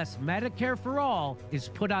Speaker unless Medicare for All is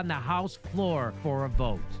put on the House floor for a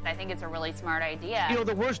vote. I think it's a really smart idea. You know,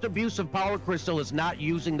 the worst abuse of power, Crystal, is not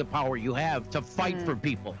using the power you have to fight for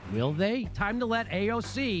people. Will they? Time to let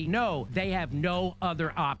AOC know they have no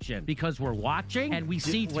other option because we're watching and we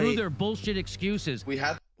see through their bullshit excuses.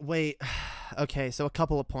 Wait, okay, so a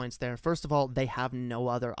couple of points there. First of all, they have no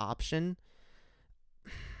other option.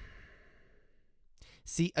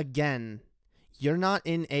 See, again, you're not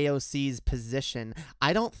in AOC's position.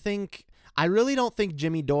 I really don't think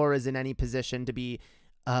Jimmy Dore is in any position to be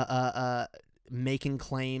making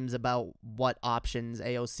claims about what options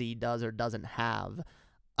AOC does or doesn't have.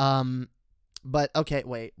 But okay,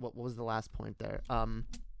 wait, what was the last point there?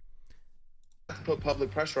 Put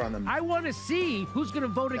public pressure on them. I want to see who's going to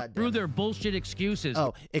vote through their bullshit excuses.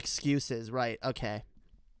 Oh, excuses, right? Okay.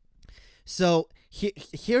 So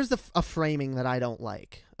here's a framing that I don't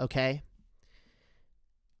like. Okay.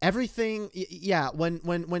 Everything, yeah. When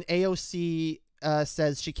AOC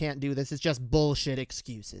says she can't do this, it's just bullshit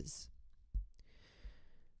excuses.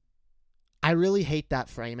 I really hate that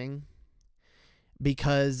framing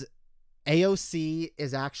because AOC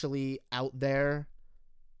is actually out there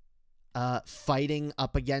fighting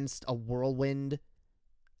up against a whirlwind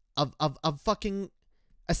of fucking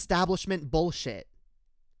establishment bullshit.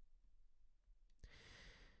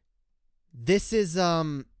 This is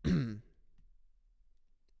hang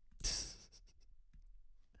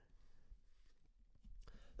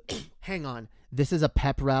on. This is a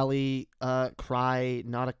pep rally cry,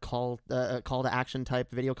 not a call to action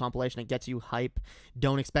type video compilation. It gets you hype.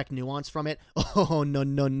 Don't expect nuance from it. Oh,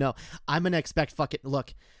 no. I'm going to expect fucking...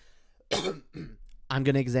 Look, I'm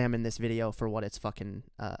going to examine this video for what it's fucking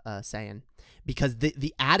saying. Because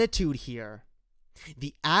the attitude here, and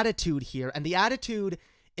the attitude,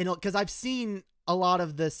 you know, because I've seen a lot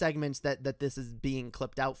of the segments that this is being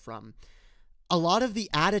clipped out from. A lot of the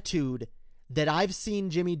attitude that I've seen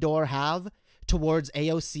Jimmy Dore have towards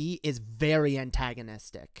AOC is very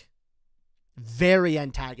antagonistic. Very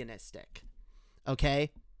antagonistic.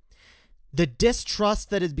 Okay? The distrust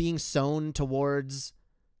that is being sown towards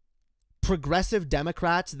progressive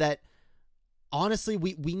Democrats that honestly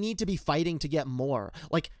we need to be fighting to get more.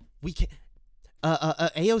 Like we can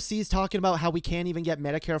AOC is talking about how we can't even get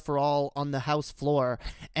Medicare for all on the House floor.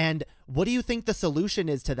 And what do you think the solution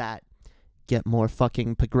is to that? Get more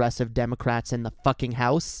fucking progressive Democrats in the fucking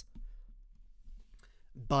House?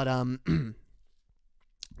 But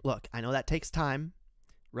look, I know that takes time,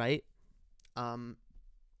 right?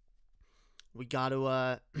 We got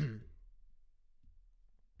to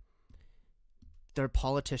they're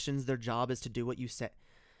politicians. Their job is to do what you say.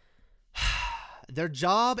 Their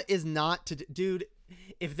job is not to... Dude,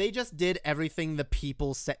 if they just did everything the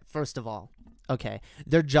people said... First of all, okay.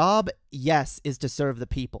 Their job, yes, is to serve the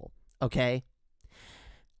people, okay?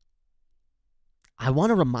 I want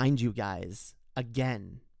to remind you guys,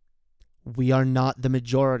 again, we are not the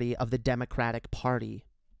majority of the Democratic Party.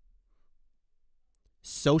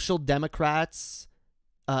 Social Democrats...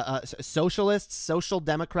 socialists, social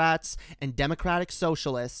democrats, and democratic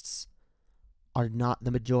socialists are not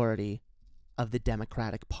the majority of the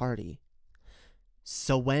Democratic Party.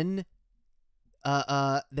 So when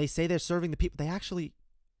they say they're serving the people, they actually,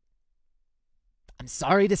 I'm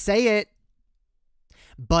sorry to say it,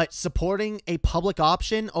 but supporting a public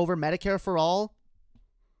option over Medicare for all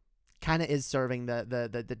kind of is serving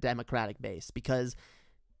the Democratic base, because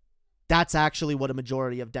that's actually what a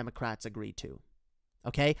majority of Democrats agree to.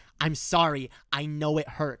 Okay? I'm sorry. I know it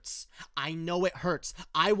hurts. I know it hurts.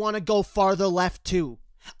 I want to go farther left too.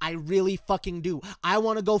 I really fucking do. I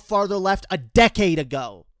want to go farther left a decade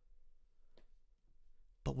ago.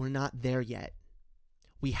 But we're not there yet.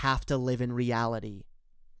 We have to live in reality.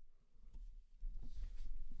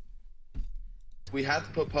 We have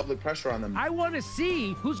to put public pressure on them. I want to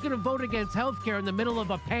see who's going to vote against healthcare in the middle of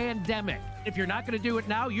a pandemic. If you're not going to do it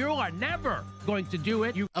now, you are never going to do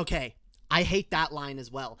it. Okay. I hate that line as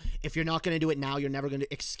well. If you're not going to do it now, you're never going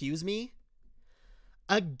to... Excuse me?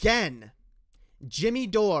 Again, Jimmy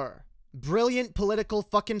Dore Brilliant political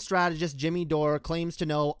fucking strategist Jimmy Dore claims to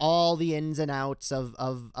know all the ins and outs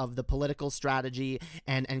of the political strategy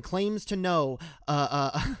and claims to know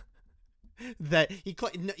that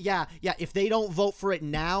if they don't vote for it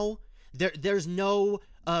now, there's no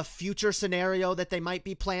future scenario that they might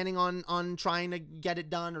be planning on trying to get it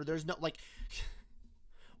done, or there's no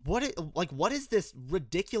what is this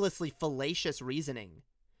ridiculously fallacious reasoning?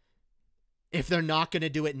 If they're not going to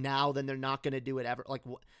do it now, then they're not going to do it ever. Like,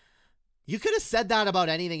 what? You could have said that about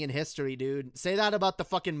anything in history, dude. Say that about the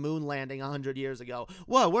fucking moon landing 100 years ago.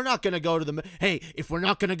 Well, we're not going to go to the moon. Hey, if we're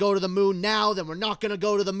not going to go to the moon now, then we're not going to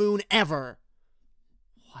go to the moon ever.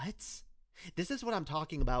 What? This is what I'm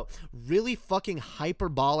talking about. Really fucking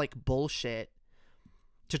hyperbolic bullshit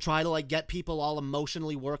to try to, like, get people all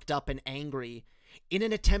emotionally worked up and angry in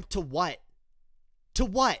an attempt to what? To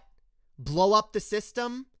what? Blow up the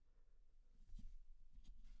system?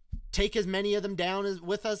 Take as many of them down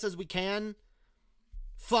with us as we can?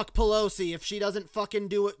 Fuck Pelosi. If she doesn't fucking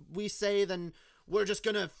do what we say, then we're just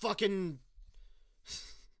gonna fucking...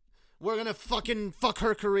 We're gonna fucking fuck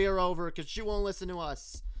her career over because she won't listen to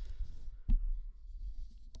us.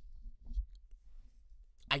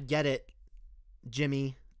 I get it,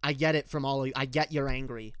 Jimmy. I get it from all of you. I get you're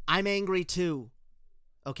angry. I'm angry too.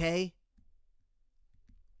 Okay?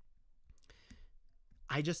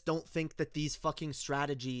 I just don't think that these fucking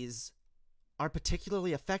strategies are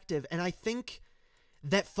particularly effective. And I think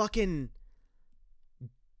that fucking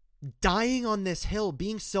dying on this hill,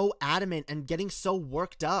 being so adamant and getting so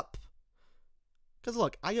worked up. Because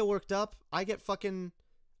look, I get worked up. I get fucking...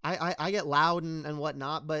 I get loud and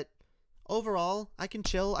whatnot. But overall, I can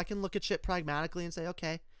chill. I can look at shit pragmatically and say,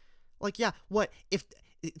 okay. Like, yeah, what?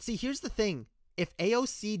 See, here's the thing. If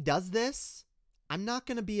AOC does this, I'm not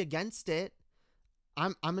going to be against it.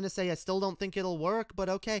 I'm going to say I still don't think it'll work, but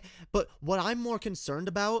okay. But what I'm more concerned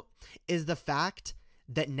about is the fact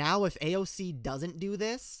that now if AOC doesn't do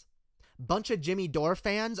this, bunch of Jimmy Dore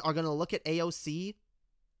fans are going to look at AOC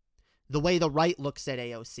the way the right looks at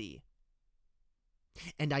AOC.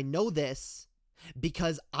 And I know this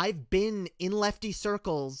because I've been in lefty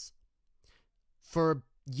circles for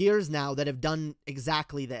years now that have done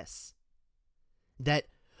exactly this. That,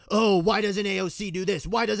 oh, why doesn't AOC do this?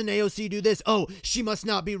 Why doesn't AOC do this? Oh, she must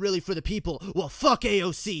not be really for the people. Well, fuck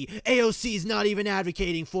AOC. AOC's not even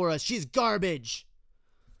advocating for us. She's garbage.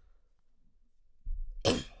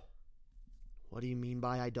 What do you mean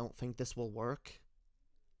by I don't think this will work?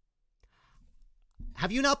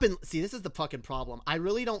 Have you not been... See, this is the fucking problem. I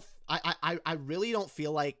really don't... I really don't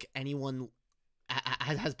feel like anyone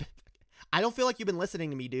has been... I don't feel like you've been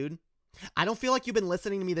listening to me, dude. I don't feel like you've been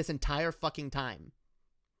listening to me this entire fucking time.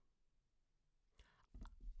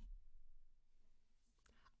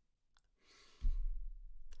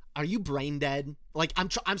 Are you brain dead? Like,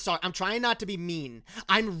 I'm sorry. I'm trying not to be mean.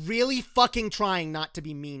 I'm really fucking trying not to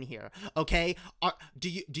be mean here. Okay?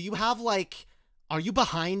 Do you have, like... Are you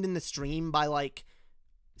behind in the stream by, like,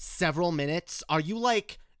 several minutes? Are you,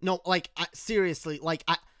 like... No, like, seriously, like,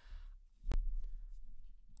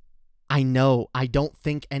 I know. I don't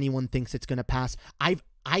think anyone thinks it's gonna pass.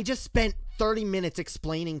 I just spent 30 minutes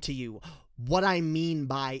explaining to you what I mean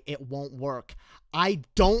by it won't work. I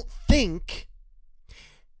don't think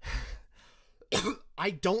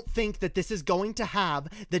that this is going to have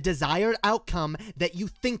the desired outcome that you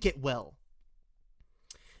think it will.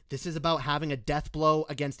 This is about having a death blow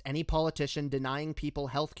against any politician denying people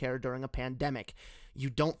health care during a pandemic. You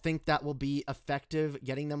don't think that will be effective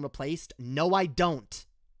getting them replaced? No, I don't.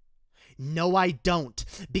 No, I don't.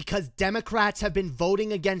 Because Democrats have been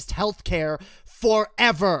voting against health care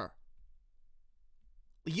forever.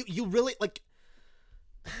 You really, like...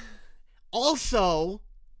 Also,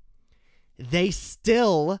 they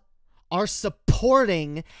still are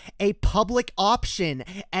supporting a public option,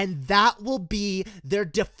 and that will be their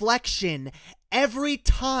deflection every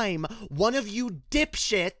time one of you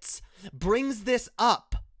dipshits brings this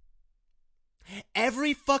up.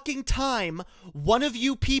 Every fucking time one of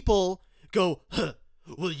you people go, huh,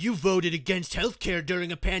 well, you voted against healthcare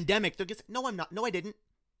during a pandemic. They're just, no, I'm not. No, I didn't.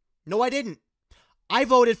 No, I didn't. I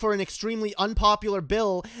voted for an extremely unpopular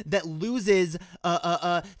bill that loses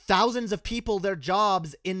thousands of people their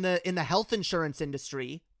jobs in the health insurance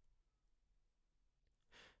industry.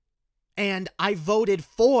 And I voted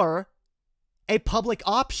for a public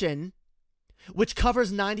option which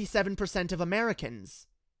covers 97% of Americans.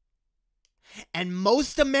 And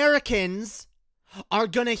most Americans are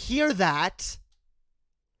going to hear that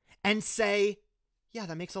and say, yeah,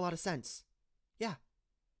 that makes a lot of sense. Yeah.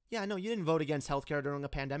 Yeah, no, you didn't vote against healthcare during a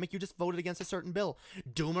pandemic. You just voted against a certain bill.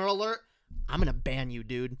 Doomer alert. I'm going to ban you,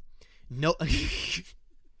 dude. No.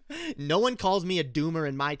 No one calls me a doomer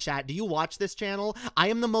in my chat. Do you watch this channel? I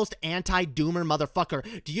am the most anti-doomer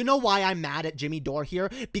motherfucker. Do you know why I'm mad at Jimmy Dore here?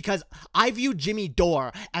 Because I view Jimmy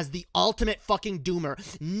Dore as the ultimate fucking doomer,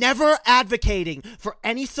 never advocating for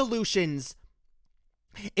any solutions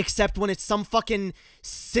except when it's some fucking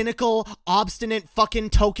cynical, obstinate fucking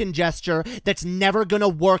token gesture that's never gonna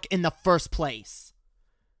work in the first place.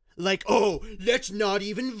 Like, oh, let's not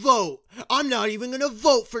even vote. I'm not even gonna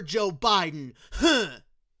vote for Joe Biden. Huh.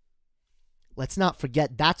 Let's not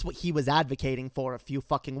forget that's what he was advocating for a few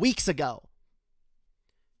fucking weeks ago.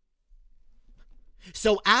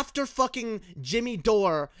 So after fucking Jimmy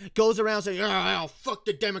Dore goes around saying, oh, fuck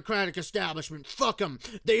the Democratic establishment, fuck them,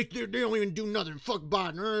 they don't even do nothing, fuck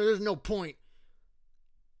Biden, there's no point.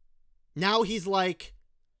 Now he's like,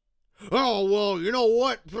 oh, well, you know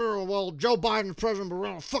what? Well, Joe Biden's president,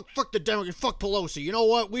 but fuck the Democrats, fuck Pelosi. You know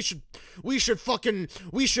what? We should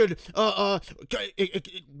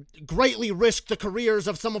greatly risk the careers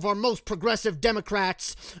of some of our most progressive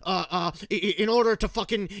Democrats, in order to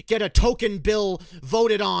fucking get a token bill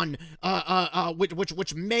voted on,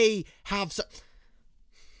 which may have some,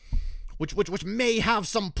 which may have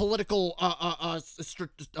some political,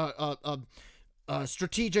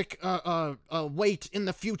 strategic weight in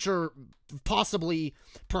the future, possibly,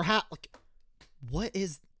 perhaps. What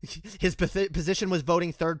is his position? Was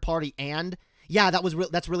voting third party, and yeah,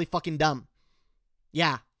 that's really fucking dumb.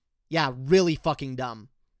 Yeah, really fucking dumb.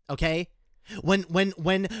 Okay, when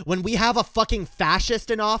we have a fucking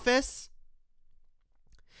fascist in office,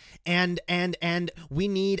 and we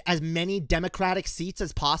need as many Democratic seats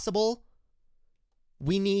as possible,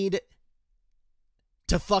 we need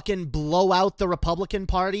to fucking blow out the Republican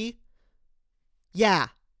Party. Yeah,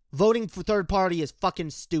 voting for third party is fucking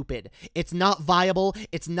stupid. It's not viable.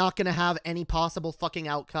 It's not gonna have any possible fucking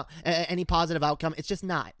outcome, any positive outcome. It's just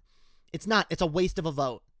not. It's not. It's a waste of a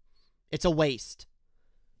vote. It's a waste.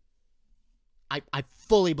 I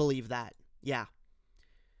fully believe that. Yeah.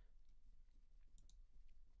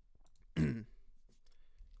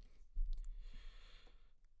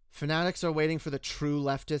 Fanatics are waiting for the true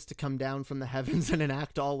leftists to come down from the heavens and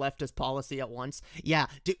enact all leftist policy at once. Yeah,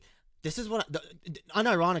 dude, this is what,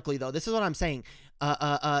 unironically though, this is what I'm saying.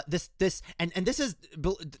 This is,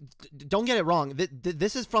 don't get it wrong.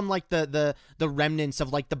 This is from like the remnants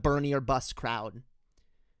of like the Bernie or bust crowd,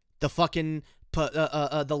 the fucking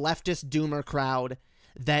the leftist doomer crowd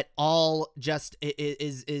that all just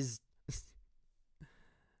is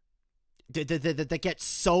that gets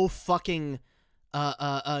so fucking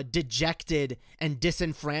dejected and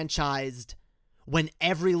disenfranchised when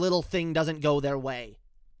every little thing doesn't go their way.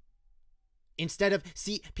 Instead of,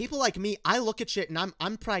 see, people like me, I look at shit and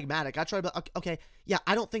I'm pragmatic. I try to, okay, yeah,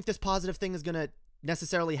 I don't think this positive thing is gonna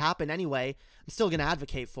necessarily happen anyway. I'm still gonna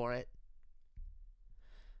advocate for it.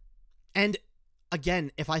 And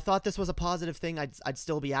again, if I thought this was a positive thing, I'd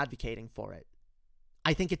still be advocating for it.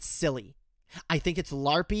 I think it's silly. I think it's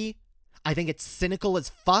LARPy. I think it's cynical as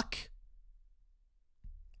fuck.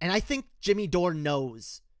 And I think Jimmy Dore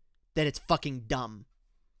knows that it's fucking dumb.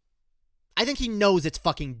 I think he knows it's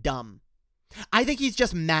fucking dumb. I think he's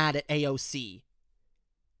just mad at AOC.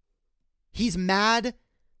 He's mad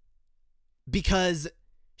because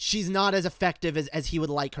she's not as effective as he would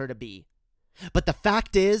like her to be. But the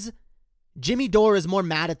fact is, Jimmy Dore is more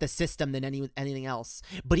mad at the system than anything else.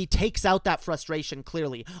 But he takes out that frustration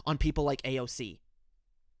clearly on people like AOC.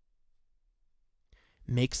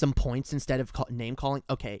 Make some points instead of name calling.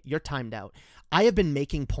 Okay, you're timed out. I have been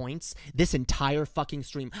making points this entire fucking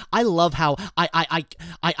stream. I love how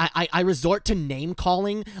I resort to name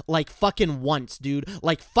calling like fucking once, dude.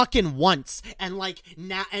 Like fucking once. And like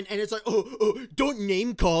now and it's like, oh, don't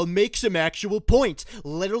name call, make some actual points.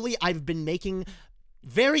 Literally, I've been making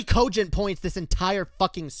very cogent points this entire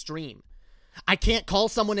fucking stream. I can't call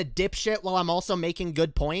someone a dipshit while I'm also making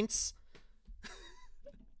good points.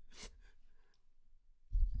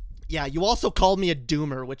 Yeah, you also called me a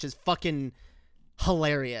doomer, which is fucking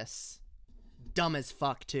hilarious. Dumb as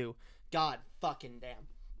fuck, too. God fucking damn.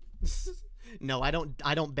 No, I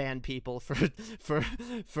don't ban people for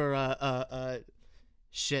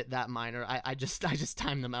shit that minor. I just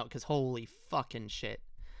time them out because holy fucking shit.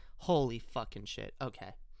 Holy fucking shit.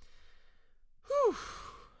 Okay. Whew.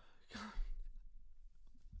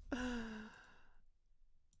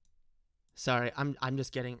 Sorry, I'm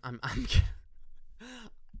just getting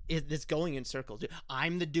it's going in circles.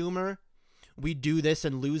 I'm the doomer. We do this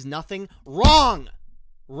and lose nothing. Wrong.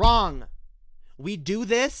 Wrong. We do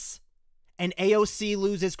this and AOC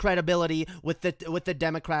loses credibility with the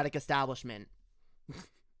Democratic establishment.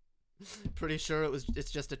 Pretty sure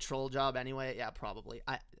it's just a troll job anyway. Yeah, probably.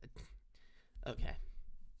 Okay.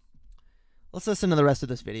 Let's listen to the rest of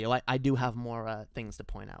this video. I do have more things to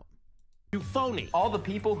point out. You phony. All the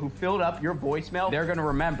people who filled up your voicemail, they're going to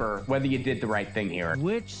remember whether you did the right thing here.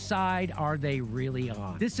 Which side are they really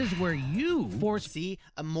on? This is where you force. See,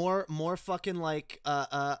 a more fucking like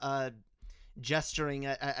gesturing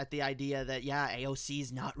at the idea that yeah,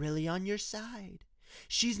 AOC's not really on your side.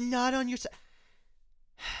 She's not on your side.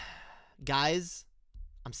 Guys,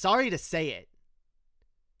 I'm sorry to say it,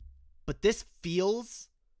 but this feels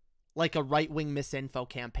like a right-wing misinfo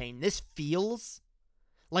campaign. This feels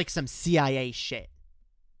like some CIA shit.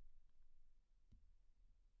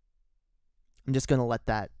 I'm just gonna let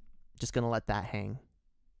that hang.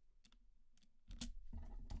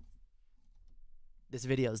 This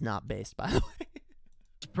video is not based, by the way.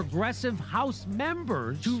 Progressive House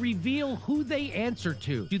members to reveal who they answer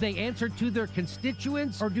to. Do they answer to their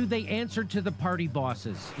constituents or do they answer to the party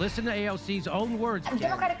bosses? Listen to AOC's own words. The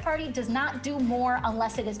Democratic Party does not do more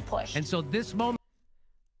unless it is pushed. And so this moment.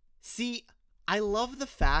 See, I love the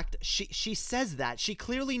fact she says that. She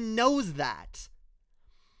clearly knows that.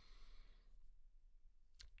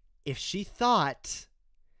 If she thought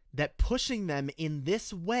that pushing them in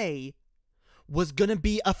this way was going to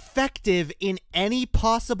be effective in any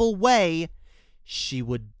possible way, she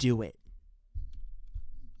would do it.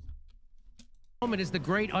 Moment is the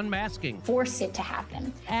great unmasking. Force it to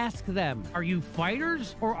happen. Ask them, are you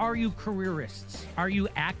fighters or are you careerists? Are you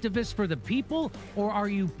activists for the people or are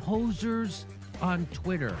you posers on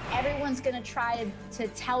Twitter? Everyone's going to try to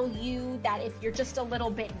tell you that if you're just a little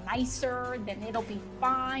bit nicer, then it'll be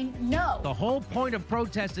fine. No. The whole point of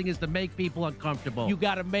protesting is to make people uncomfortable. You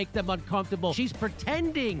got to make them uncomfortable. She's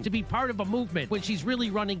pretending to be part of a movement when she's really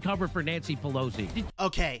running cover for Nancy Pelosi.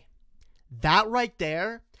 Okay, that right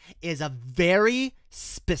there is a very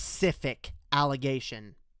specific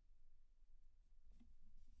allegation.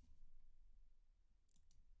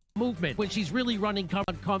 Movement when she's really running cover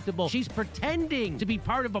uncomfortable. She's pretending to be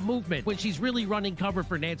part of a movement when she's really running cover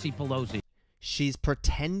for Nancy Pelosi. She's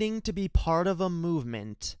pretending to be part of a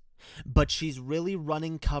movement, but she's really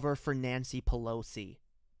running cover for Nancy Pelosi.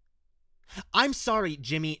 I'm sorry,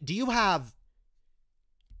 Jimmy, do you have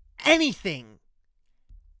anything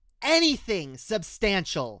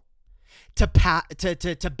substantial to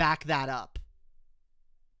back that up?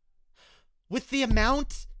 With the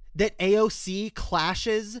amount that AOC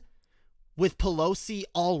clashes with Pelosi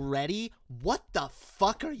already, what the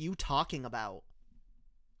fuck are you talking about?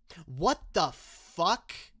 What the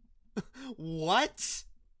fuck? What?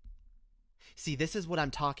 See, this is what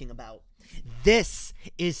I'm talking about. This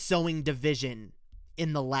is sowing division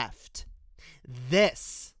in the left.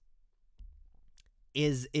 This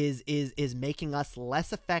is making us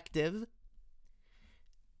less effective.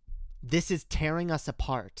 This is tearing us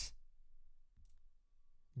apart.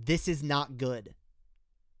 This is not good.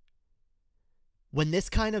 When this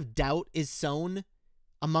kind of doubt is sown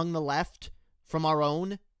among the left from our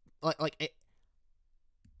own,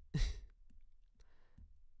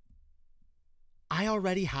 I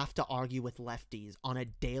already have to argue with lefties on a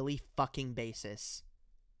daily fucking basis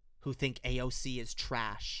who think AOC is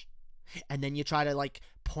trash. And then you try to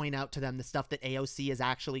point out to them the stuff that AOC has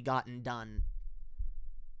actually gotten done.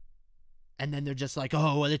 And then they're just like,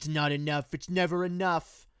 oh, well, it's not enough. It's never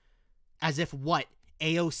enough. As if what?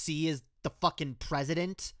 AOC is the fucking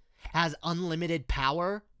president? Has unlimited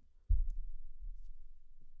power?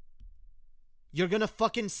 You're gonna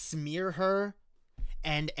fucking smear her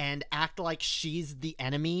and act like she's the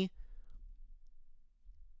enemy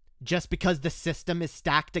just because the system is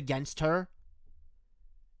stacked against her?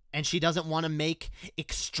 And she doesn't want to make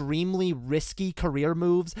extremely risky career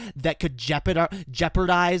moves that could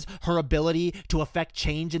jeopardize her ability to affect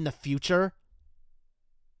change in the future?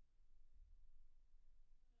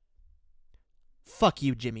 Fuck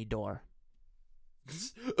you, Jimmy Dore.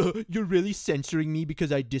 You're really censoring me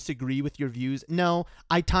because I disagree with your views? No,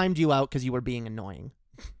 I timed you out because you were being annoying.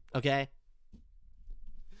 Okay?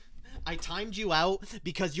 I timed you out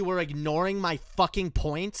because you were ignoring my fucking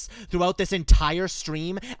points throughout this entire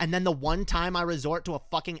stream, and then the one time I resort to a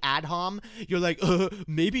fucking ad hom, you're like,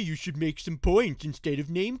 maybe you should make some points instead of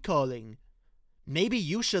name calling. Maybe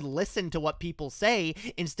you should listen to what people say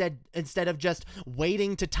instead of just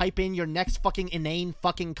waiting to type in your next fucking inane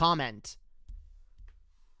fucking comment.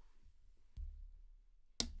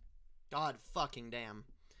 God fucking damn.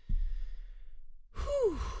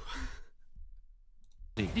 Whew.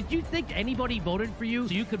 Did you think anybody voted for you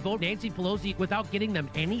so you could vote Nancy Pelosi without getting them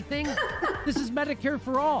anything? This is Medicare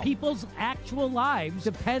for all. People's actual lives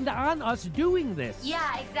depend on us doing this.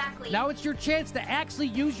 Yeah, exactly. Now it's your chance to actually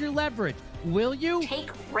use your leverage. Will you?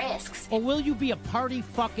 Take risks. Or will you be a party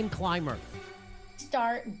fucking climber?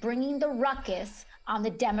 start bringing the ruckus on the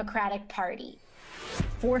Democratic Party.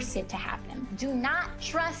 Force it to happen. Do not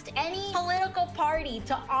trust any political party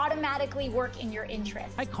to automatically work in your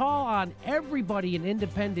interest. I call on everybody in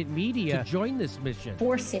independent media to join this mission.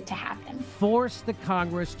 Force it to happen. Force the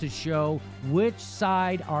Congress to show which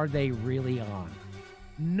side are they really on.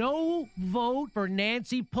 No vote for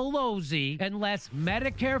Nancy Pelosi unless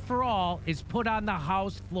Medicare for All is put on the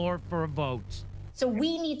House floor for a vote. So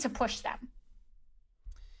we need to push them.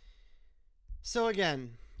 So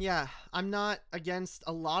again, yeah, I'm not against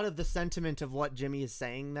a lot of the sentiment of what Jimmy is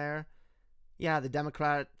saying there. Yeah, the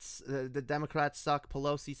Democrats suck.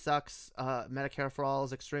 Pelosi sucks. Medicare for All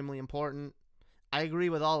is extremely important. I agree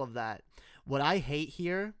with all of that. What I hate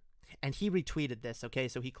here, and he retweeted this, okay,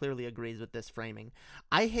 so he clearly agrees with this framing.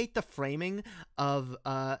 I hate the framing of,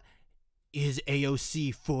 is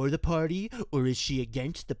AOC for the party or is she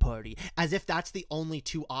against the party? As if that's the only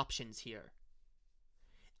two options here.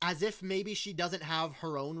 As if maybe she doesn't have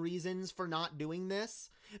her own reasons for not doing this.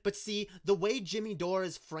 But see, the way Jimmy Dore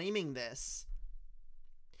is framing this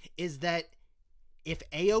is that if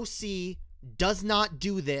AOC does not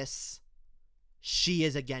do this, she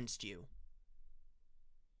is against you.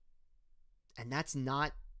 And that's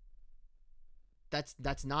not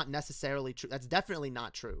necessarily true. That's definitely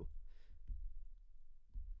not true.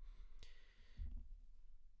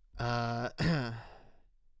 From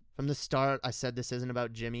the start, I said this isn't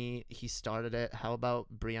about Jimmy. He started it. How about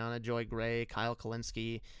Brianna Joy Gray, Kyle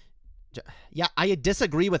Kalinske? Yeah, I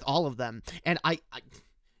disagree with all of them. And I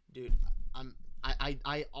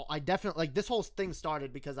definitely, like, this whole thing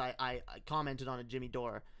started because I commented on a Jimmy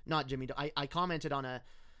Dore, not Jimmy Dore. I commented on a,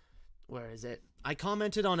 where is it? I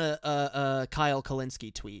commented on a Kyle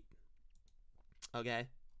Kalinske tweet. Okay.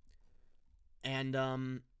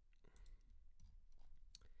 And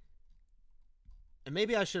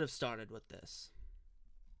maybe I should have started with this.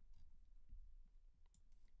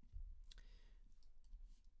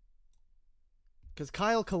 Because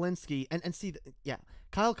Kyle Kalinske, and see, yeah,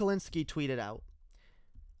 Kyle Kalinske tweeted out,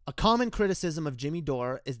 a common criticism of Jimmy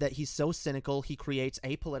Dore is that he's so cynical he creates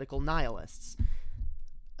apolitical nihilists.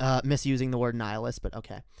 Misusing the word nihilist, but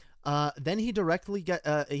okay. Then he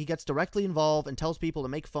gets directly involved and tells people to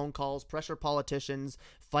make phone calls, pressure politicians,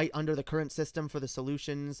 fight under the current system for the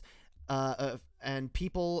solutions, and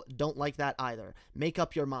people don't like that either. Make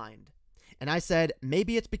up your mind. And I said,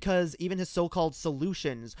 maybe it's because even his so-called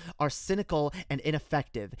solutions are cynical and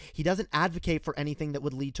ineffective. He doesn't advocate for anything that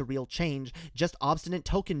would lead to real change, just obstinate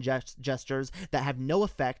token gestures that have no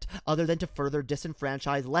effect other than to further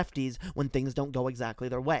disenfranchise lefties when things don't go exactly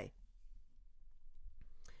their way.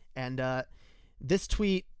 And this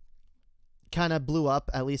tweet kind of blew up,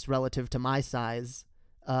 at least relative to my size,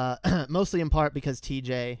 mostly in part because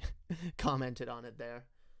TJ commented on it there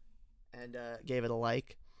and gave it a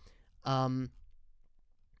like. And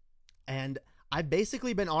I've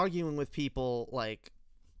basically been arguing with people, like,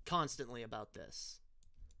 constantly about this.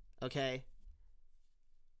 Okay?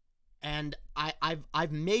 And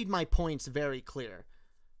I've made my points very clear.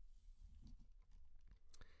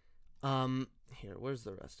 Here, where's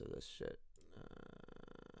the rest of this shit?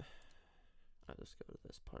 I'll just go to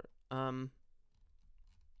this part.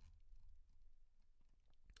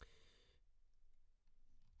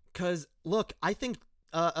 Cause look, I think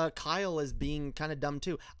Kyle is being kind of dumb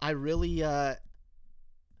too. I really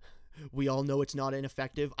we all know it's not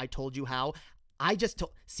ineffective. I told you how. I just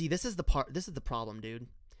see, this is the problem, dude.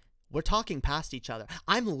 We're talking past each other.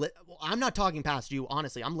 I'm not talking past you,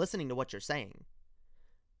 honestly. I'm listening to what you're saying.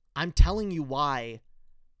 I'm telling you why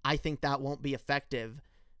I think that won't be effective,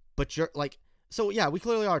 but you're like, so yeah, we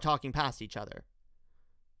clearly are talking past each other.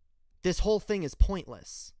 This whole thing is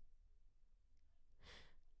pointless.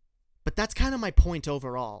 But that's kind of my point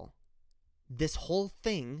overall. This whole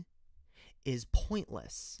thing is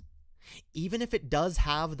pointless. Even if it does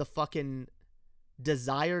have the fucking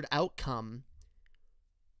desired outcome,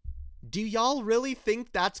 do y'all really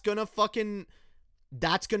think that's gonna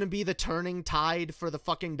be the turning tide for the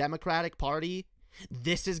fucking Democratic Party?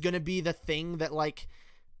 This is gonna be the thing that, like,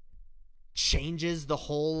 changes the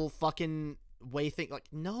whole fucking way like,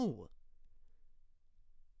 no.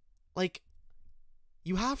 Like,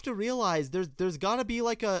 you have to realize there's got to be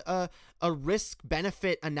like a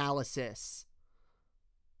risk-benefit analysis.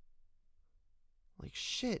 Like,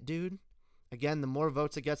 shit, dude. Again, the more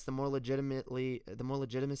votes it gets, the more legitimacy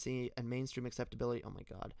and mainstream acceptability. Oh my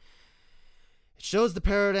god. It shows the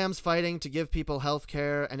paradigms fighting to give people health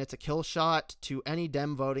care, and it's a kill shot to any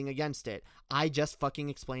Dem voting against it. I just fucking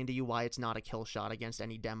explained to you why it's not a kill shot against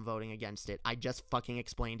any Dem voting against it. I just fucking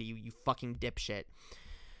explained to you, you fucking dipshit.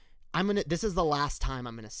 This is the last time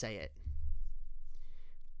I'm gonna say it.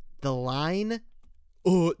 The line,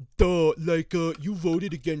 you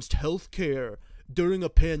voted against healthcare during a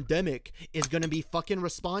pandemic, is going to be fucking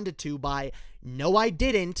responded to by, no, I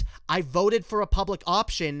didn't. I voted for a public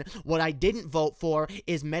option. What I didn't vote for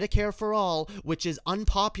is Medicare for all, which is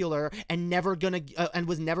unpopular and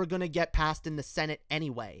was never gonna get passed in the Senate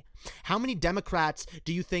anyway. How many Democrats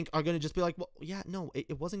do you think are gonna just be like, well, yeah, no,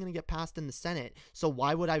 it wasn't gonna get passed in the Senate, so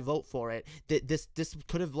why would I vote for it? This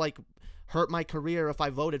could have like hurt my career if I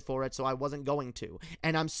voted for it, so I wasn't going to.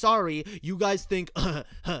 And I'm sorry, you guys think,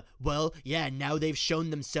 well, yeah, now they've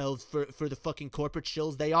shown themselves for the fucking corporate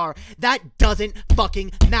shills they are. That doesn't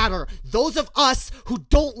fucking matter. Those of us who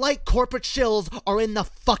don't like corporate shills are in the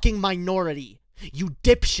fucking minority. You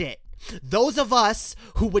dipshit. Those of us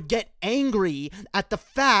who would get angry at the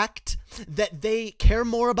fact that they care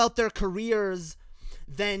more about their careers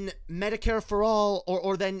than Medicare for all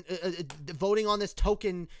or than voting on this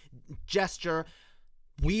token gesture,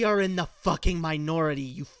 we are in the fucking minority,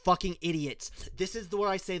 you fucking idiots. This is where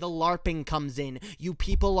I say the LARPing comes in. You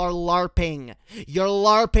people are LARPing. You're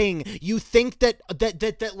LARPing. You think that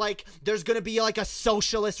like there's gonna be like a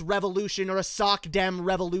socialist revolution or a sock dem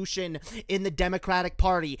revolution in the Democratic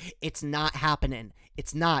Party. It's not happening.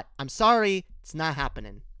 It's not. I'm sorry. It's not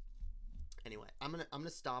happening. Anyway, I'm gonna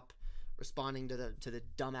stop responding to the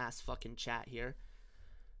dumbass fucking chat here.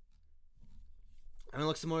 I'm gonna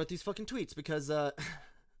look some more at these fucking tweets because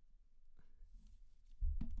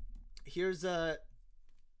here's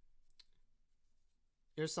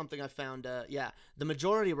something I found. Yeah, the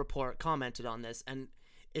Majority Report commented on this, and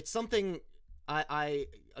it's something I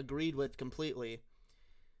agreed with completely.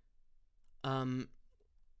 Oh,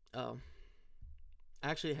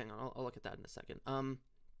 actually, hang on, I'll look at that in a second.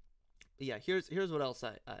 Yeah, here's what else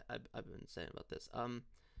I've been saying about this.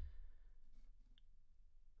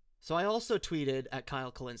 So I also tweeted at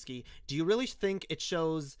Kyle Kalinske, do you really think it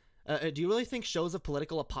shows, do you really think shows of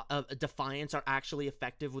political defiance are actually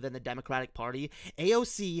effective within the Democratic Party?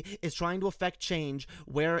 AOC is trying to affect change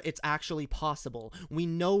where it's actually possible. I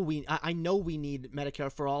know we need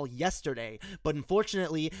Medicare for all yesterday, but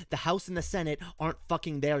unfortunately, the House and the Senate aren't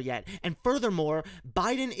fucking there yet. And furthermore,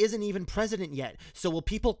 Biden isn't even president yet. So will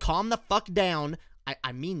people calm the fuck down?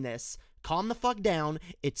 I mean this. Calm the fuck down.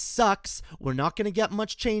 It sucks. We're not going to get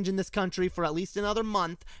much change in this country for at least another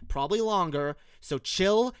month, probably longer. So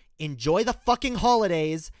chill, enjoy the fucking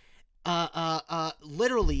holidays.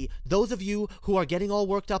 Literally, those of you who are getting all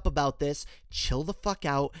worked up about this, chill the fuck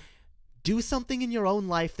out. Do something in your own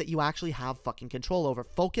life that you actually have fucking control over.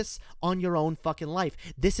 Focus on your own fucking life.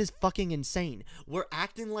 This is fucking insane. We're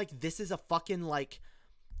acting like this is a fucking like...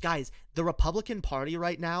 Guys, the Republican Party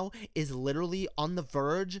right now is literally on the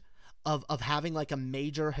verge of having like a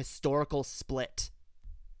major historical split.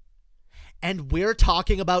 And we're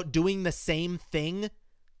talking about doing the same thing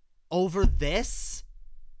over this?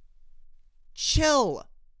 Chill.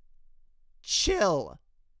 Chill.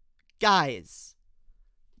 Guys.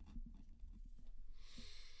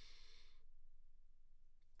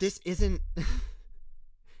 This isn't...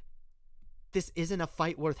 This isn't a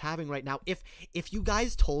fight worth having right now. If you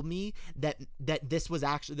guys told me that this was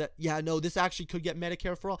actually this actually could get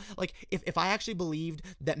Medicare for all, like if I actually believed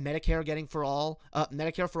that Medicare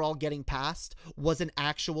for all getting passed was an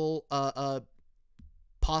actual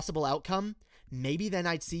possible outcome, maybe then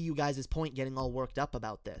I'd see you guys' point getting all worked up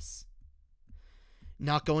about this.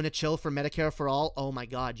 Not going to chill for Medicare for all? Oh my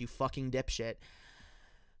god, you fucking dipshit.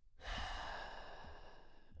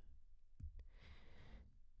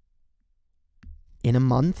 In a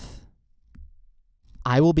month,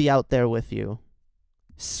 I will be out there with you,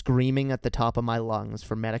 screaming at the top of my lungs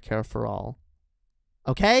for Medicare for all.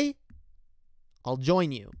 Okay? I'll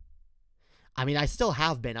join you. I mean, I still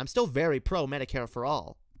have been. I'm still very pro Medicare for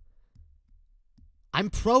all.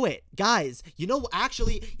 I'm pro it. Guys, you know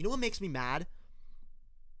what makes me mad?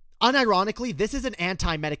 Unironically, this is an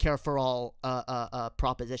anti-Medicare for all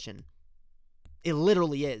proposition. It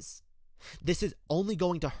literally is. This is only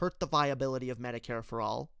going to hurt the viability of Medicare for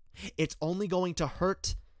all. It's only going to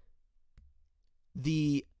hurt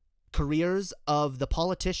the careers of the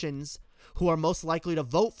politicians who are most likely to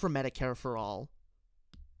vote for Medicare for all.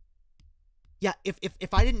 Yeah,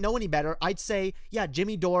 if I didn't know any better, I'd say, yeah,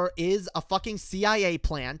 Jimmy Dore is a fucking CIA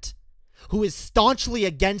plant who is staunchly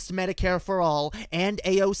against Medicare for all and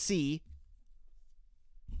AOC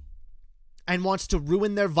and wants to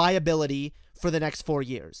ruin their viability for the next 4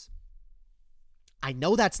 years. I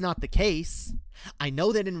know that's not the case. I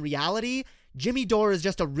know that in reality, Jimmy Dore is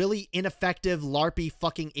just a really ineffective, LARPy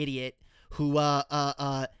fucking idiot who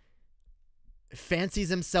fancies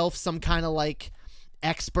himself some kind of like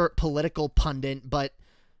expert political pundit, but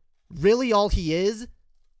really all he is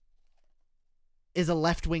is a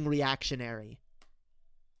left-wing reactionary.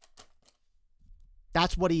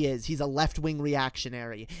 That's what he is. He's a left-wing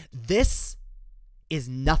reactionary. This is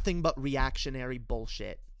nothing but reactionary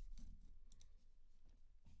bullshit.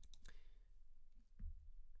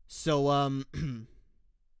 So, what?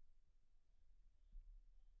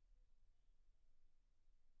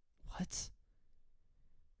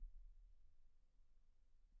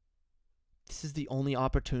 This is the only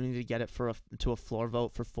opportunity to get it to a floor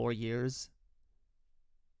vote for 4 years.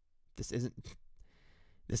 This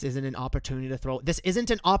isn't an opportunity to throw. This isn't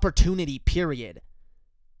an opportunity, period.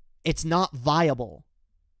 It's not viable.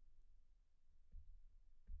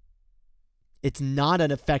 It's not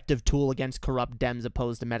an effective tool against corrupt Dems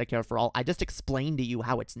opposed to Medicare for all. I just explained to you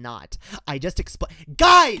how it's not. I just explained.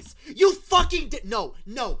 Guys, you fucking did. No.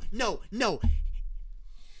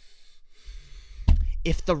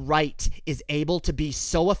 If the right is able to be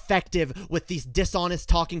so effective with these dishonest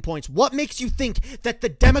talking points, what makes you think that the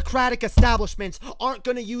Democratic establishments aren't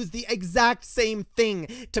going to use the exact same thing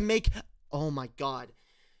to make... Oh my God.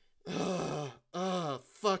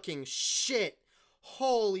 Fucking shit.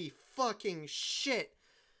 Holy fucking shit.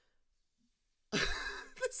 This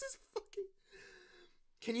is fucking...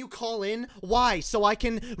 Can you call in? Why? So I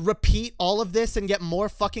can repeat all of this and get more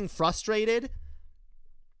fucking frustrated?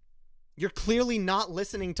 You're clearly not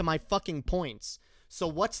listening to my fucking points. So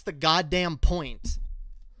what's the goddamn point?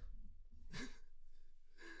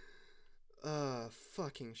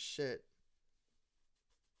 Fucking shit.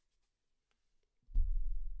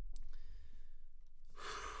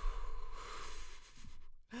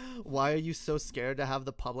 Why are you so scared to have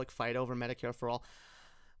the public fight over Medicare for all?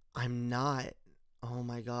 I'm not. Oh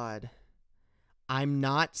my God. I'm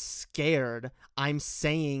not scared. I'm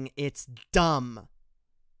saying it's dumb.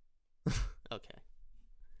 Okay.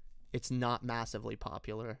 It's not massively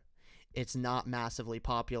popular. It's not massively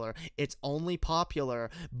popular. It's only popular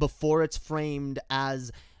before it's framed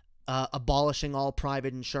as abolishing all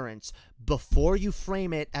private insurance. Before you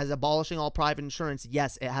frame it as abolishing all private insurance,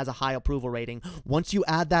 yes, it has a high approval rating. Once you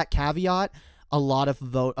add that caveat, a lot of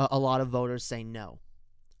voters say no.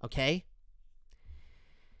 Okay?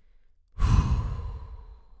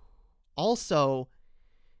 Also,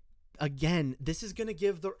 again, this is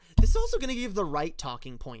also going to give the right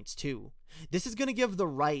talking points too. This is going to give the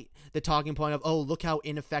right the talking point of, oh, look how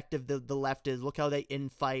ineffective the left is. Look how they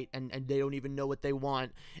infight and they don't even know what they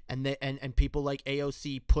want. And people like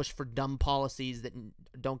AOC push for dumb policies that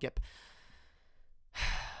don't get...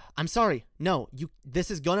 I'm sorry. No,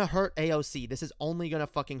 this is going to hurt AOC. This is only going to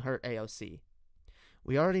fucking hurt AOC.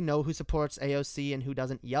 We already know who supports AOC and who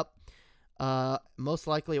doesn't. Yep. Most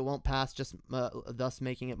likely it won't pass, just thus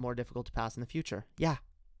making it more difficult to pass in the future. Yeah.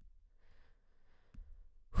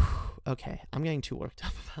 Okay, I'm getting too worked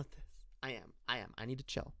up about this. I am. I need to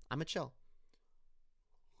chill. I'm a chill.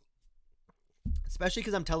 Especially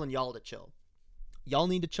because I'm telling y'all to chill. Y'all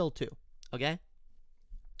need to chill too, okay?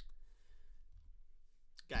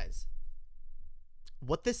 Guys,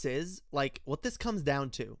 what this is, like, what this comes down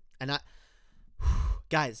to, and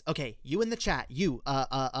guys, okay, you in the chat, you,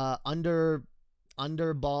 under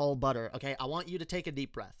ball butter, okay? I want you to take a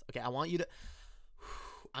deep breath, okay? I want you to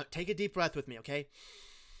take a deep breath with me, okay?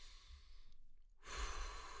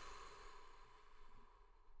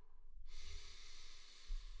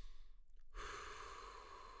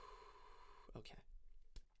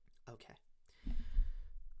 Okay.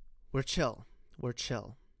 We're chill.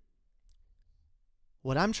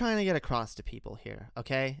 What I'm trying to get across to people here,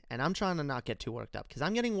 okay? And I'm trying to not get too worked up, because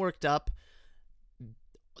I'm getting worked up.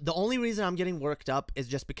 The only reason I'm getting worked up is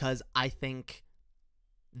just because I think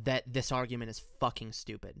that this argument is fucking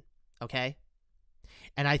stupid, okay?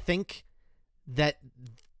 And I think that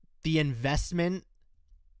the investment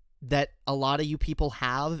that a lot of you people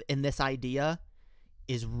have in this idea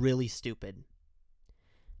is really stupid.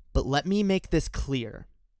 But let me make this clear.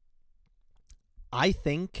 I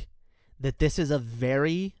think that this is a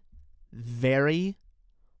very, very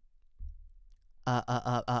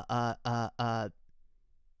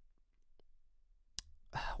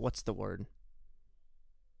what's the word?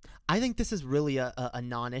 I think this is really a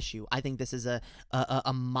non-issue. I think this is a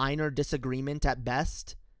minor disagreement at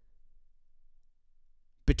best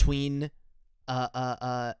between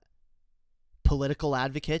political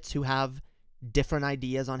advocates who have different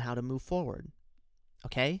ideas on how to move forward.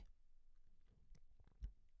 Okay?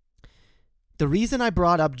 The reason I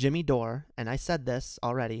brought up Jimmy Dore, and I said this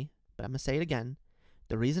already, but I'm going to say it again.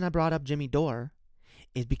 The reason I brought up Jimmy Dore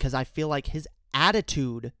is because I feel like his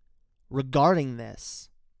attitude regarding this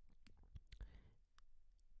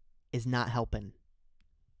is not helping.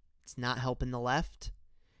 It's not helping the left.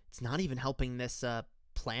 It's not even helping this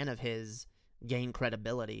plan of his gain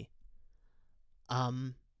credibility.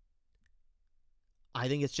 I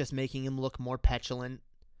think it's just making him look more petulant,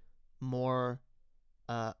 more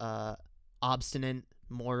obstinate,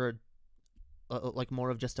 more like more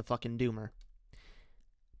of just a fucking doomer.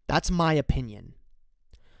 That's my opinion.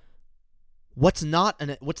 What's not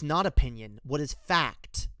opinion? What is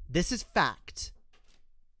fact? This is fact.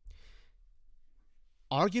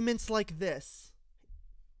 Arguments like this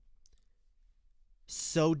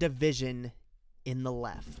sow division in the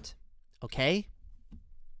left. Okay?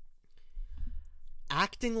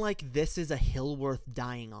 Acting like this is a hill worth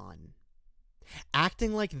dying on.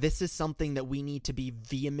 Acting like this is something that we need to be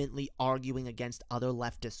vehemently arguing against other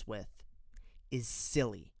leftists with is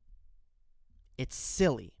silly. It's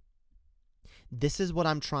silly. This is what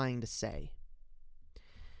I'm trying to say.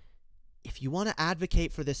 If you want to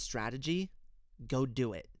advocate for this strategy, go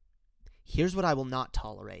do it. Here's what I will not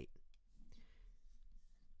tolerate.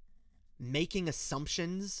 Making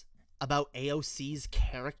assumptions about AOC's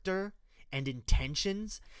character and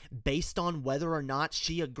intentions based on whether or not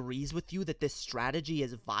she agrees with you that this strategy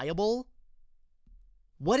is viable?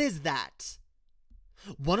 What is that?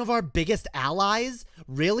 One of our biggest allies?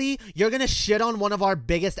 Really? You're gonna shit on one of our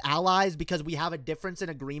biggest allies because we have a difference in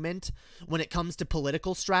agreement when it comes to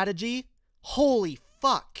political strategy? Holy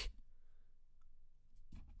fuck.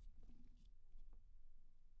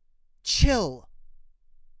 Chill.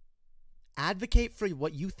 Advocate for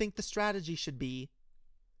what you think the strategy should be.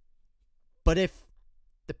 But if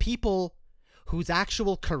the people whose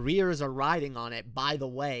actual careers are riding on it, by the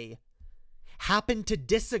way, happen to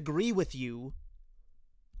disagree with you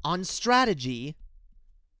on strategy,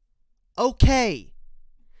 okay.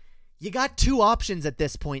 You got two options at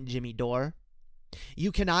this point, Jimmy Dore.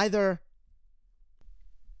 You can either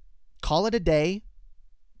call it a day,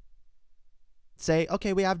 say,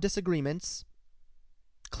 okay, we have disagreements.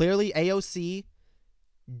 Clearly, AOC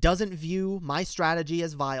doesn't view my strategy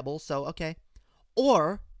as viable, so okay.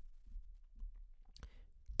 Or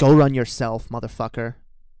go run yourself, motherfucker.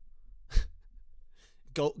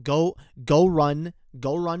 go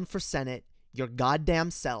run for Senate your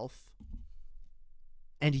goddamn self,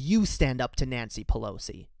 and you stand up to Nancy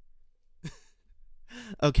Pelosi.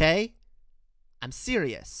 Okay? I'm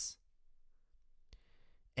serious.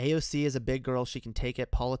 AOC is a big girl. She can take it.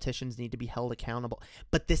 Politicians need to be held accountable.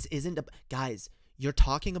 But this isn't... Guys, you're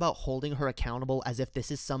talking about holding her accountable as if this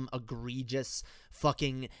is some egregious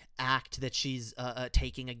fucking act that she's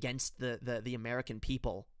taking against the American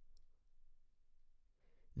people.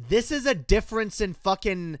 This is a difference in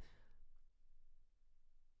fucking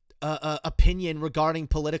opinion regarding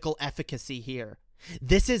political efficacy here.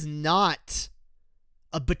 This is not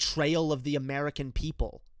a betrayal of the American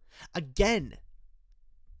people. Again...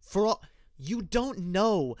 For all, you don't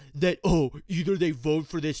know that, oh, either they vote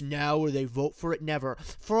for this now or they vote for it never.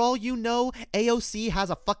 For all you know, AOC has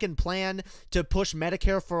a fucking plan to push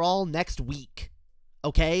Medicare for all next week.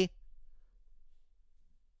 Okay?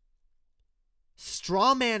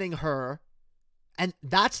 Strawmanning her, and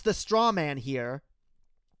that's the straw man here,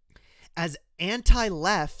 as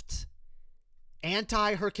anti-left,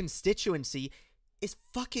 anti-her constituency, is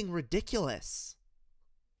fucking ridiculous.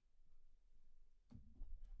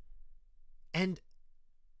 And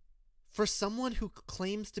for someone who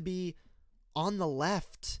claims to be on the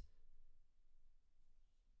left,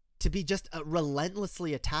 to be just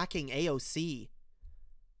relentlessly attacking AOC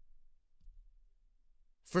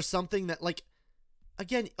for something that, like,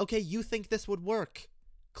 again, okay, you think this would work.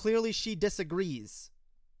 Clearly she disagrees.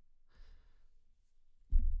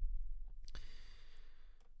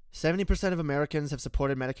 70% of Americans have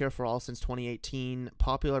supported Medicare for all since 2018.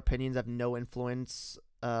 Popular opinions have no influence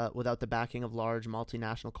without the backing of large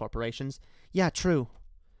multinational corporations. Yeah, true.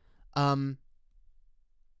 They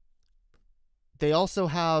also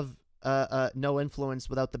have no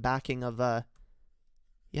influence without the backing of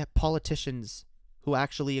politicians who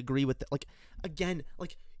actually agree with like, again,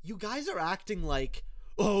 like, you guys are acting like,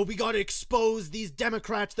 oh, we gotta expose these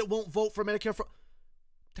Democrats that won't vote for Medicare for...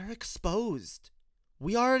 They're exposed.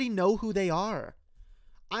 We already know who they are.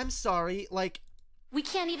 I'm sorry, like... We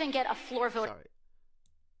can't even get a floor vote. Sorry.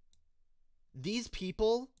 These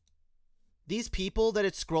people that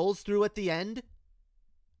it scrolls through at the end,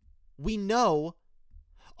 we know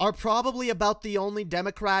are probably about the only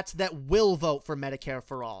Democrats that will vote for Medicare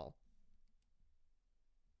for all.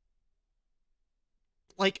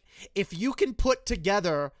 Like, if you can put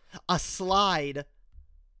together a slide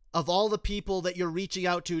of all the people that you're reaching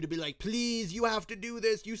out to be like, please, you have to do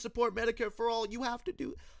this, you support Medicare for all, you have to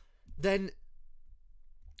do, then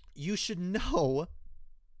you should know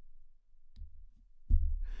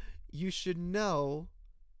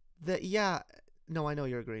Yeah, no, I know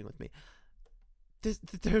you're agreeing with me.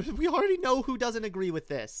 We already know who doesn't agree with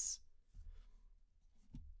this.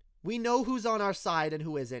 We know who's on our side and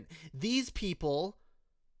who isn't. These people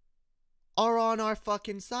are on our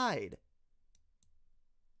fucking side.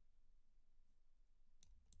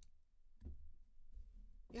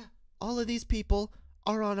 Yeah, all of these people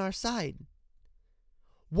are on our side.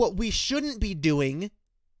 What we shouldn't be doing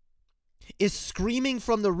is screaming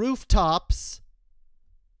from the rooftops,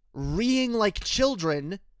 reeing like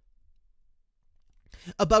children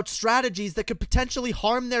about strategies that could potentially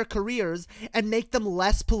harm their careers and make them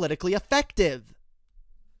less politically effective.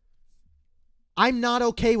 I'm not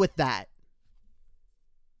okay with that.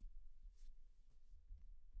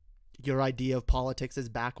 Your idea of politics is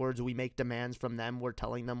backwards. We make demands from them. We're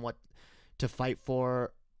telling them what to fight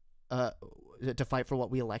for, what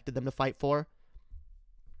we elected them to fight for.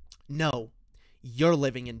 No, you're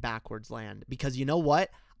living in backwards land, because you know what?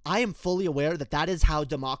 I am fully aware that that is how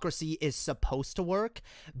democracy is supposed to work,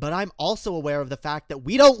 but I'm also aware of the fact that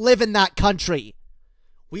we don't live in that country.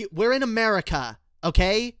 We're in America,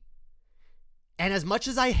 okay? And as much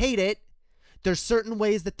as I hate it, there's certain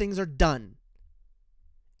ways that things are done.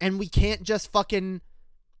 And we can't just fucking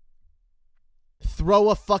throw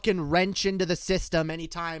a fucking wrench into the system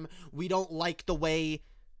anytime we don't like the way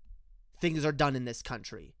things are done in this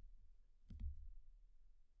country.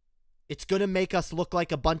 It's going to make us look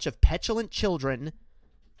like a bunch of petulant children,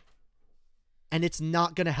 and it's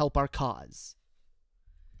not going to help our cause.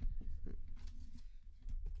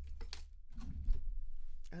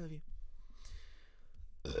 I love you.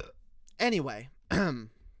 Anyway, can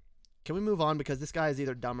we move on, because this guy is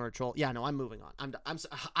either dumb or a troll? Yeah, no, I'm moving on.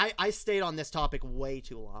 I stayed on this topic way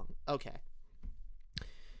too long. Okay.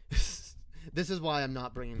 This is why I'm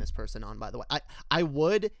not bringing this person on, by the way. I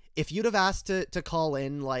would, if you'd have asked to call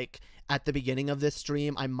in, like, at the beginning of this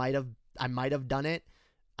stream, I might have done it.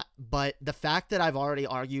 But the fact that I've already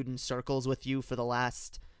argued in circles with you for the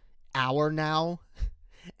last hour now,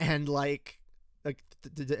 and, like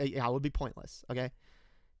yeah, it would be pointless, okay?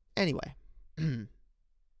 Anyway.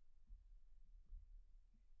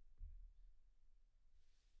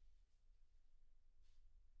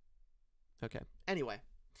 Okay. Anyway.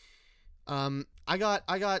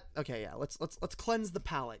 Okay, yeah, let's cleanse the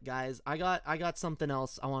palate, guys. I got something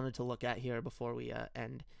else I wanted to look at here before we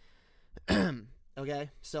end. Okay,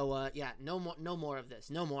 so yeah, no more of this.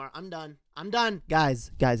 No more. I'm done.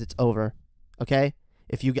 Guys, it's over. Okay?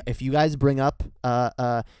 If you guys bring up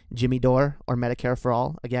Jimmy Dore or Medicare for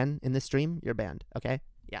All again in this stream, you're banned, okay?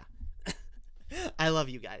 Yeah. I love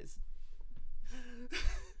you guys.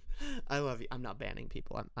 I love you. I'm not banning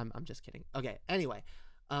people. I'm just kidding. Okay, anyway.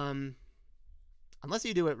 Unless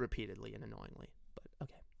you do it repeatedly and annoyingly. But,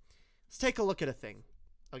 okay. Let's take a look at a thing.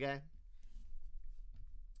 Okay?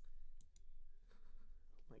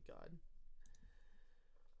 Oh, my God.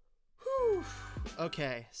 Whew.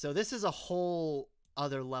 Okay, so this is a whole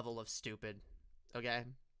other level of stupid. Okay?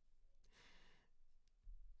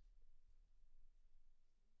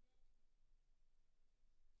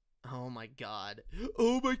 Oh my god.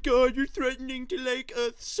 Oh my god, you're threatening to, like,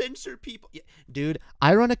 censor people. Yeah. Dude,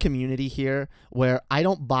 I run a community here where I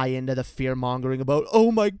don't buy into the fear-mongering about,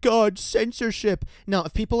 oh my god, censorship. No,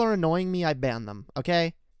 if people are annoying me, I ban them,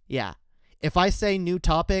 okay? Yeah. If I say new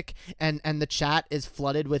topic and the chat is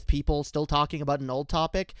flooded with people still talking about an old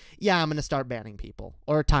topic, yeah, I'm going to start banning people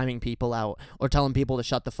or timing people out or telling people to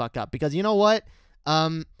shut the fuck up. Because you know what?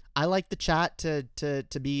 I like the chat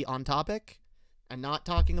to be on topic and not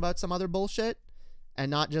talking about some other bullshit,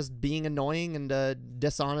 and not just being annoying and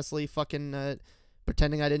dishonestly fucking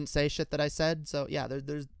pretending I didn't say shit that I said. So yeah,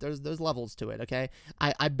 there's levels to it. Okay,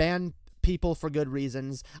 I ban people for good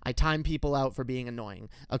reasons. I time people out for being annoying.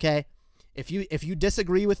 Okay, if you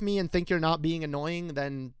disagree with me and think you're not being annoying,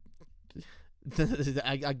 then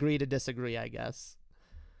I agree to disagree, I guess.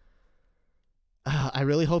 I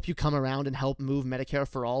really hope you come around and help move Medicare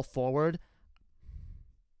for All forward.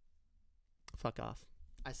 Fuck off.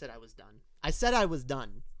 I said I was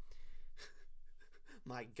done.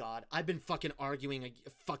 My god. I've been fucking arguing a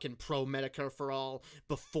fucking pro Medicare for All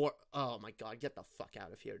before. Oh my god. Get the fuck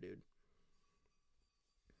out of here, dude.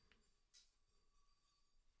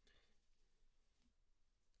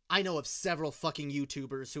 I know of several fucking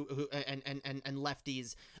YouTubers who and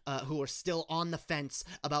lefties who are still on the fence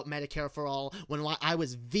about Medicare for All when I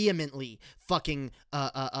was vehemently fucking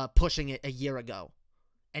pushing it a year ago.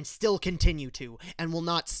 And still continue to, and will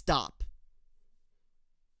not stop.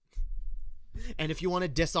 And if you want to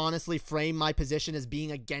dishonestly frame my position as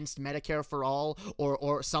being against Medicare for All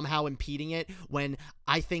or somehow impeding it when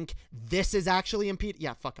I think this is actually impeding,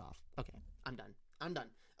 yeah, fuck off. Okay, I'm done.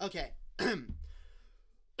 Okay.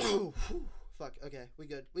 Oh, fuck. Okay, we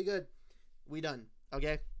good. We good. We done.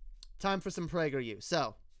 Okay. Time for some PragerU.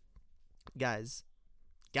 So, guys,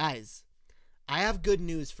 I have good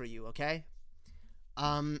news for you. Okay.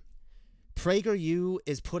 PragerU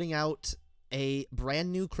is putting out a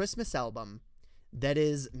brand new Christmas album that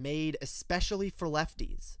is made especially for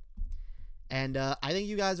lefties, and I think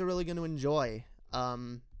you guys are really going to enjoy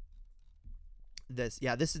this.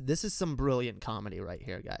 Yeah, this is some brilliant comedy right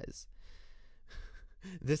here, guys.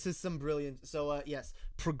 This is some brilliant. So yes,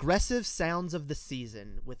 Progressive Sounds of the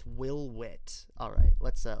Season with Will Witt. All right,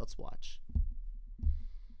 let's watch.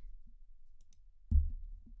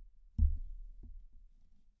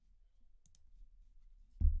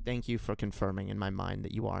 Thank you for confirming in my mind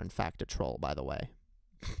that you are in fact a troll, by the way.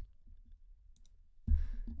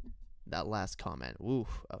 That last comment.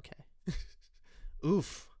 Oof. Okay.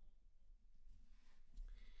 Oof.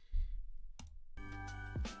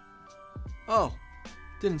 Oh,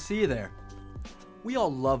 didn't see you there. We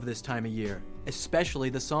all love this time of year, especially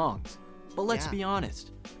the songs. But let's be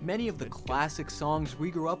honest, many of the classic songs we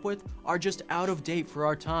grew up with are just out of date for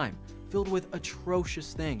our time, filled with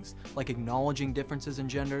atrocious things like acknowledging differences in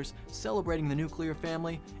genders, celebrating the nuclear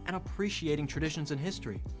family, and appreciating traditions and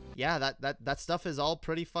history. Yeah, that stuff is all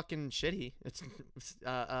pretty fucking shitty. It's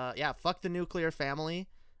yeah, fuck the nuclear family.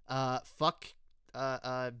 Fuck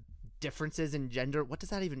differences in gender. What does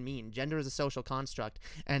that even mean? Gender is a social construct.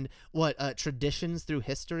 And what traditions through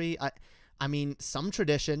history? I mean, some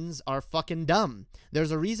traditions are fucking dumb. There's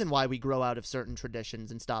a reason why we grow out of certain traditions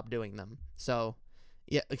and stop doing them. So,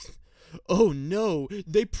 yeah. Oh no,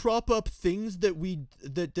 they prop up things that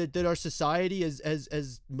that our society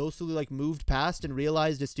has mostly like moved past and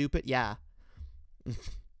realized is stupid. Yeah.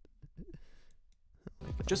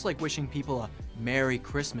 Just like wishing people a Merry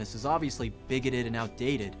Christmas is obviously bigoted and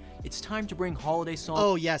outdated, it's time to bring holiday songs.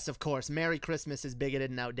 Oh yes, of course. Merry Christmas is bigoted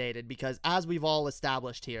and outdated because, as we've all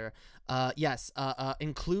established here, yes,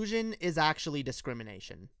 inclusion is actually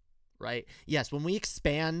discrimination. Right? Yes, when we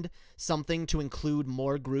expand something to include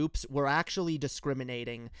more groups, we're actually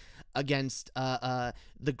discriminating against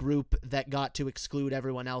the group that got to exclude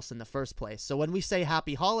everyone else in the first place. So when we say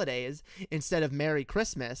Happy Holidays instead of Merry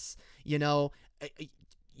Christmas, you know,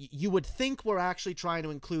 you would think we're actually trying to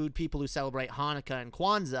include people who celebrate Hanukkah and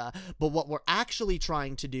Kwanzaa, but what we're actually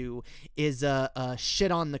trying to do is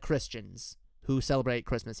shit on the Christians who celebrate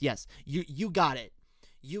Christmas. Yes, you got it.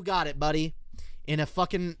 You got it, buddy. In a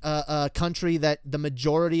fucking country that the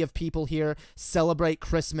majority of people here celebrate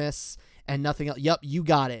Christmas and nothing else. Yup, you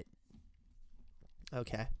got it.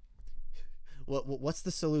 Okay. What's the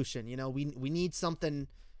solution? You know, we need something.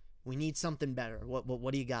 We need something better.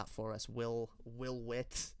 What do you got for us, Will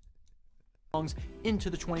Witt? Songs into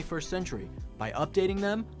the 21st century by updating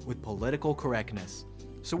them with political correctness.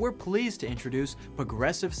 So we're pleased to introduce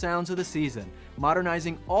Progressive Sounds of the Season,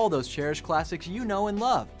 modernizing all those cherished classics you know and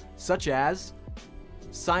love, such as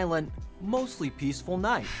Silent, Mostly Peaceful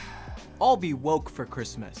Night, I'll Be Woke for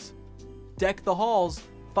Christmas, Deck the Halls,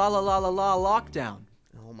 Fa La La La La Lockdown.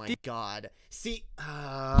 Oh my god. See,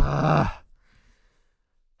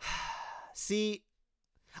 see,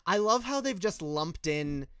 I love how they've just lumped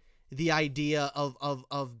in the idea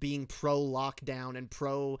of being pro-lockdown and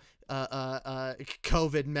pro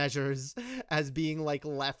COVID measures as being like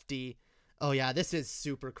lefty. Oh yeah, this is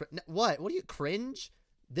super what do you cringe?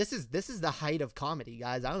 This is the height of comedy,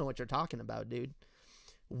 guys. I don't know what you're talking about, dude.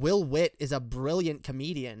 Will Witt is a brilliant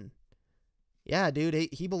comedian. Yeah, dude,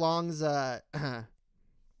 he belongs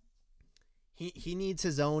he needs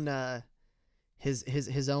his own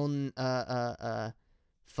his own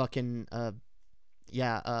fucking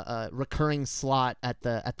recurring slot at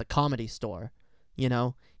the comedy store. You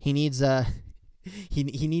know, he needs he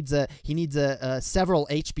needs several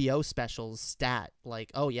HBO specials stat.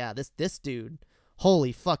 Like, oh yeah, this dude,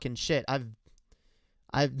 holy fucking shit,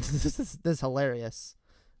 this is hilarious.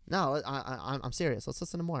 No, I'm serious. Let's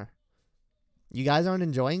listen to more. You guys aren't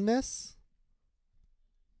enjoying this?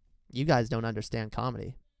 You guys don't understand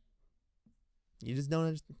comedy. You just don't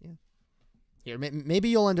understand. Yeah. Here, maybe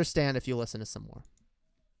you'll understand if you listen to some more.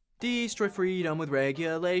 Destroy freedom with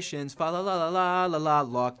regulations. Fa la la la la la la.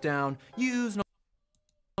 Lockdown. Use no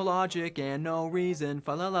logic and no reason.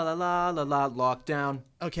 Fa la la la la la la. Lockdown.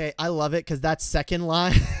 Okay, I love it because that second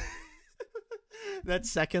line. That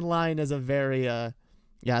second line is a very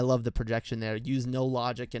yeah, I love the projection there. Use no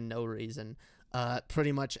logic and no reason.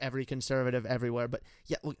 Pretty much every conservative everywhere, but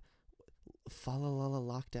yeah. Fa la la la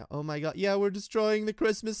lockdown. Oh my god. Yeah, we're destroying the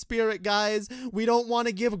Christmas spirit, guys. We don't want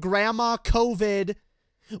to give grandma COVID.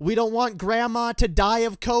 We don't want grandma to die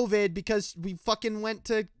of COVID because we fucking went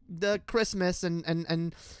to the Christmas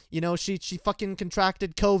and you know, she fucking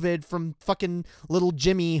contracted COVID from fucking little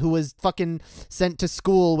Jimmy, who was fucking sent to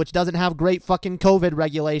school, which doesn't have great fucking COVID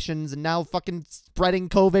regulations, and now fucking spreading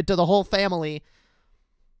COVID to the whole family.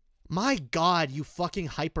 My God, you fucking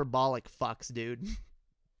hyperbolic fucks, dude.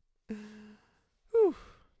 Whew.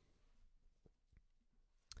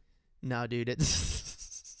 No, dude, it's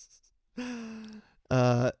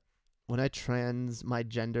when I trans my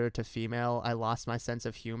gender to female, I lost my sense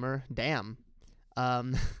of humor. Damn.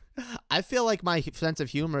 I feel like my sense of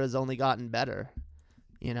humor has only gotten better.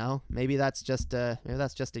 You know, maybe that's just a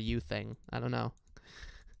you thing. I don't know.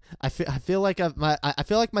 I feel like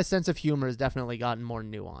my sense of humor has definitely gotten more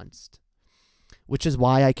nuanced, which is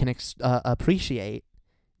why I can appreciate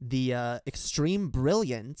the extreme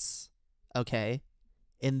brilliance, okay,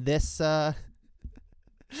 in this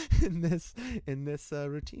in this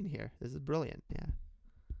routine here. This is brilliant. Yeah.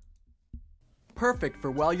 Perfect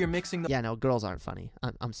for while you're mixing the... Yeah, no, girls aren't funny.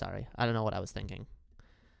 I'm sorry. I don't know what I was thinking.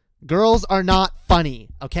 Girls are not funny,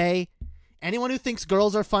 okay? Anyone who thinks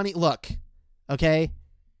girls are funny, look, okay?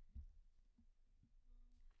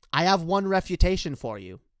 I have one refutation for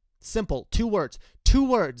you. Simple. 2 words. 2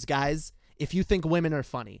 words, guys, if you think women are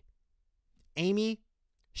funny. Amy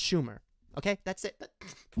Schumer. Okay? That's it.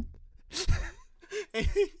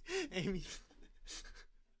 Amy.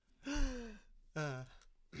 Yeah,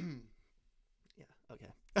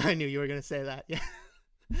 okay. I knew you were going to say that. Yeah.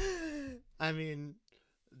 I mean,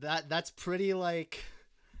 that's pretty, like,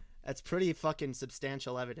 that's pretty fucking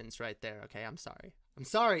substantial evidence right there. Okay, I'm sorry. I'm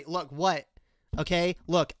sorry. Look, what? Okay,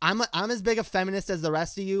 look, I'm as big a feminist as the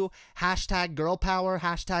rest of you. Hashtag girl power,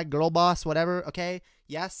 hashtag girl boss, whatever. Okay,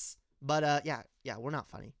 yes, but yeah, we're not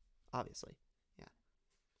funny, obviously. Yeah.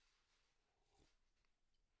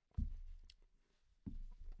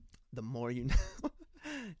 The more you know.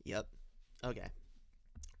 Yep. Okay.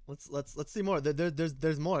 Let's see more.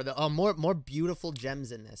 There's more. More beautiful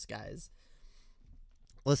gems in this, guys.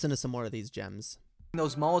 Listen to some more of these gems.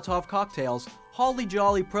 Those Molotov cocktails, Holly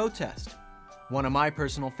Jolly Protest. One of my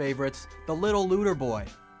personal favorites, the Little Looter Boy.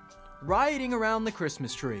 Rioting around the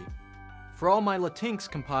Christmas tree. For all my Latinx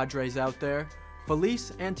compadres out there,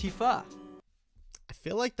 Feliz Antifa. I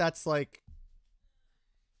feel like that's like...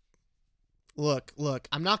 Look,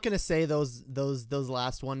 I'm not going to say those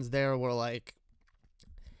last ones there were like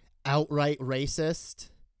outright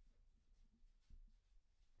racist.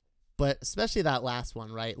 But especially that last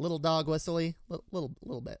one, right? Little dog whistly,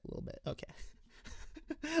 little bit. Okay.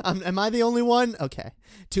 Am I the only one? Okay.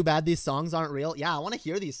 Too bad these songs aren't real. Yeah, I want to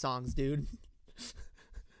hear these songs, dude.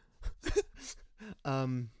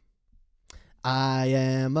 I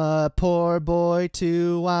am a poor boy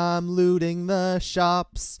too. I'm looting the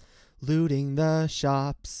shops.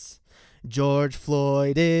 George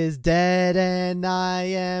Floyd is dead and I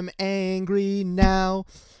am angry now.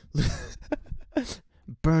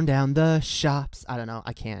 Burn down the shops. I don't know.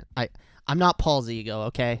 I can't. I'm not Paul's ego,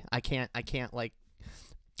 okay? I can't like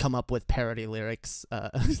come up with parody lyrics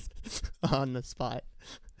on the spot.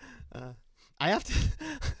 I have to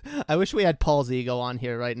I wish we had Paul's ego on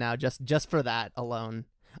here right now just for that alone.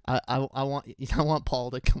 I want Paul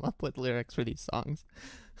to come up with lyrics for these songs.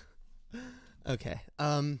 Okay.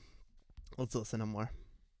 Let's listen to more.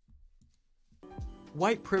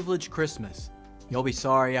 White Privilege Christmas. You'll be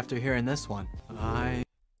sorry after hearing this one.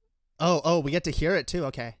 Oh, we get to hear it too.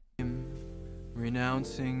 Okay. I'm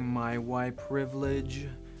renouncing my white privilege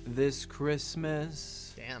this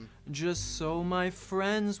Christmas. Damn. Just so my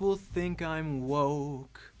friends will think I'm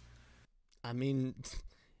woke. I mean,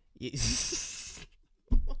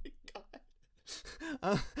 oh my God.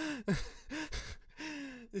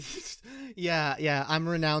 Yeah, I'm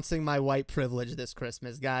renouncing my white privilege this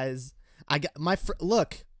Christmas, guys. I got my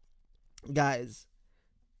look, guys.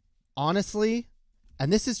 Honestly,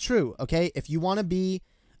 and this is true, okay? If you want to be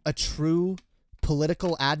a true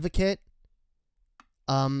political advocate,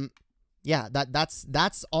 yeah,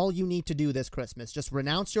 that's all you need to do this Christmas. Just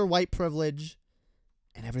renounce your white privilege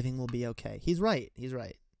and everything will be okay. He's right.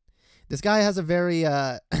 This guy has a very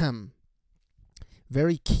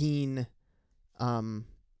very keen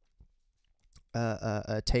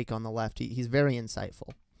take on the left. He's very insightful.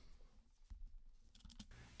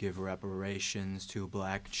 Give reparations to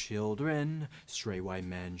black children. Straight white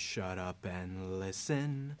men, shut up and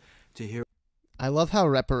listen to hear. I love how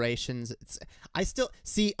reparations. I still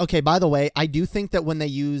see. Okay, by the way, I do think that when they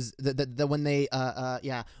use when they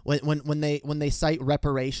cite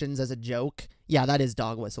reparations as a joke, yeah, that is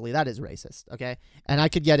dog whistly. That is racist. Okay, and I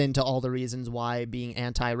could get into all the reasons why being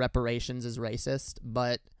anti-reparations is racist,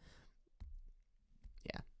 but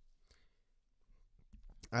yeah.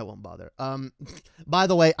 I won't bother. By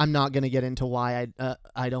the way, I'm not gonna get into why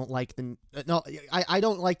I don't like the I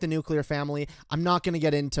don't like the nuclear family. I'm not gonna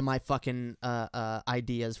get into my fucking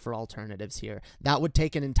ideas for alternatives here. That would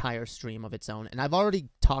take an entire stream of its own, and I've already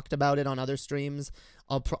talked about it on other streams.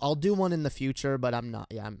 I'll do one in the future, but I'm not.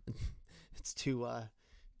 Yeah, it's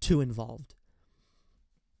too involved.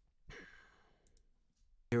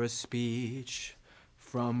 Hear a speech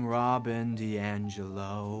from Robin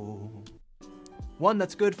DiAngelo. One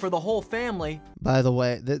that's good for the whole family. By the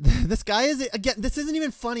way, this guy is, again, this isn't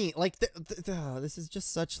even funny. Like, this is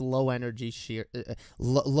just such low energy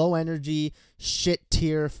low energy shit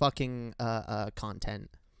tier fucking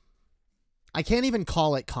content. I can't even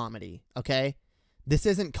call it comedy, okay? This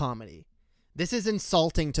isn't comedy. This is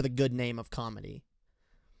insulting to the good name of comedy.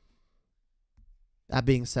 That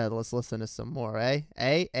being said, let's listen to some more, eh?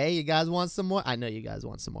 Hey, you guys want some more? I know you guys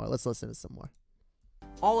want some more. Let's listen to some more.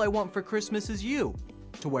 All I want for Christmas is you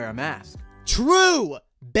to wear a mask. True!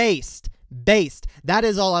 Based. That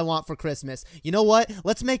is all I want for Christmas. You know what?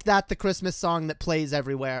 Let's make that the Christmas song that plays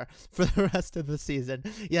everywhere for the rest of the season.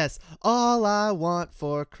 Yes. All I want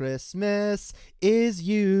for Christmas is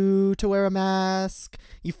you to wear a mask.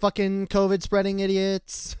 You fucking COVID spreading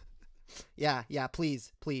idiots. Yeah,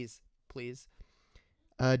 please.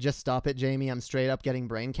 Just stop it, Jamie. I'm straight up getting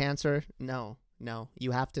brain cancer. No.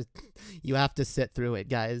 You have to sit through it,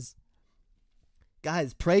 guys.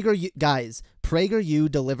 PragerU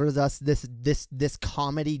delivers us this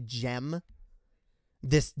comedy gem.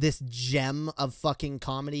 This gem of fucking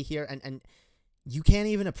comedy here, and you can't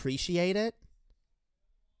even appreciate it.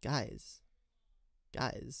 Guys.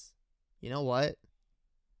 You know what?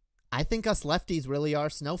 I think us lefties really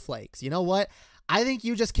are snowflakes. You know what? I think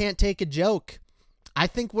you just can't take a joke. I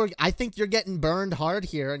think you're getting burned hard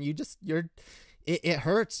here, and it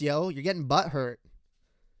hurts, yo. You're getting butt hurt.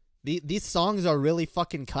 These songs are really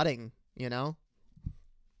fucking cutting, you know?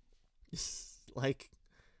 Like,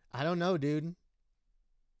 I don't know, dude.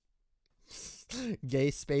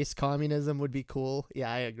 Gay space communism would be cool. Yeah,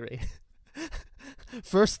 I agree.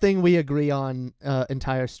 First thing we agree on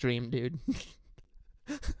entire stream, dude.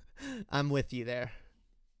 I'm with you there.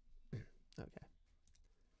 Okay.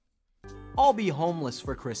 I'll be homeless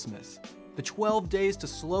for Christmas. The 12 days to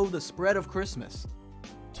slow the spread of Christmas.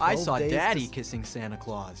 I saw Daddy kissing Santa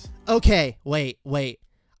Claus. Okay, wait.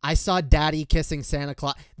 I saw Daddy kissing Santa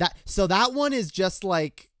Claus. So that one is just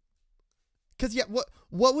like, cause yeah,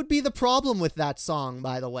 what would be the problem with that song,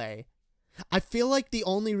 by the way? I feel like the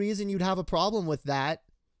only reason you'd have a problem with that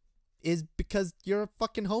is because you're a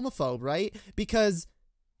fucking homophobe, right? Because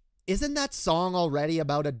isn't that song already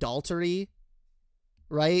about adultery?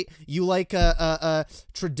 Right? You like a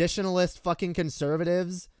traditionalist fucking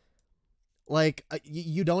conservatives. Like,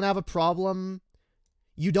 you don't have a problem.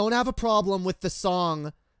 You don't have a problem with the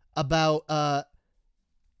song about a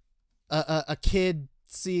kid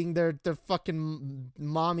seeing their fucking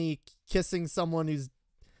mommy kissing someone who's.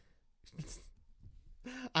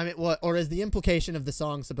 I mean, what? Or is the implication of the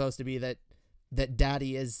song supposed to be that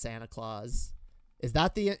Daddy is Santa Claus? Is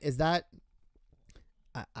that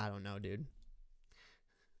I don't know, dude.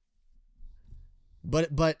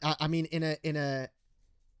 But I mean,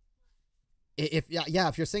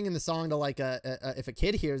 if you're singing the song to like if a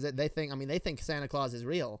kid hears it, they think Santa Claus is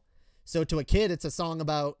real. So to a kid, it's a song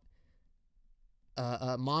about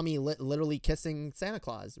mommy literally kissing Santa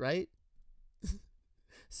Claus, right?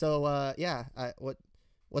 So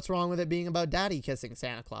what's wrong with it being about Daddy kissing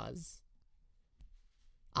Santa Claus?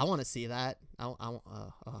 I want to see that.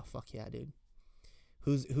 Oh fuck yeah, dude.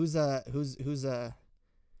 Who's a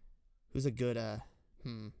good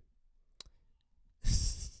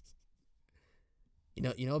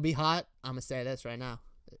You know what'd be hot? I'm gonna say this right now.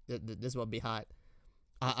 This would be hot.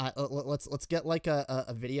 Let's get like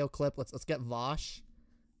a video clip. Let's get Vosh,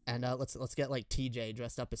 and let's get like TJ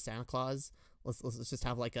dressed up as Santa Claus. Let's just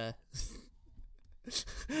have like a.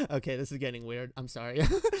 Okay, this is getting weird. I'm sorry.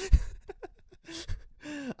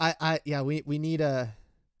 We need a.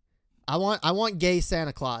 I want gay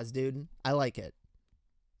Santa Claus, dude. I like it.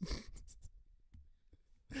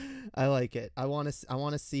 I like it. I want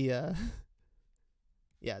to see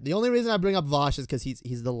yeah, the only reason I bring up Vosh is because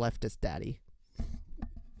he's the leftist daddy.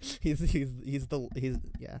 he's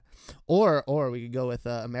yeah. Or we could go with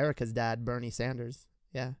America's dad, Bernie Sanders.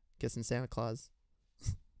 Yeah, kissing Santa Claus.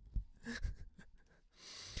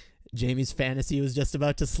 Jamie's fantasy was just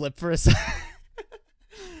about to slip for a second.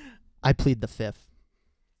 I plead the fifth.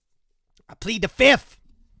 I plead the fifth.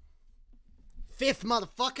 Fifth,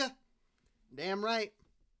 motherfucker. Damn right.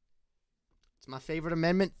 It's my favorite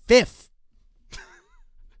amendment. Fifth.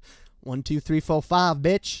 1, 2, 3, 4, 5,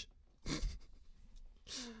 bitch.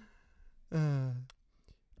 Vosh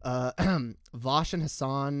and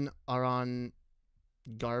Hassan are on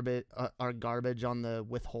garbage. Are garbage on the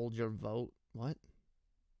withhold your vote. What?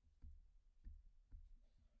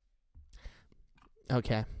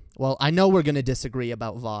 Okay. Well, I know we're gonna disagree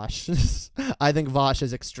about Vosh. I think Vosh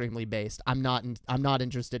is extremely based. I'm not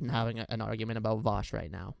interested in having an argument about Vosh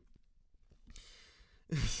right now.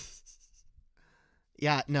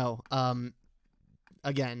 Yeah. No.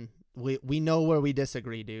 Again, we know where we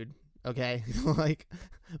disagree, dude. Okay. Like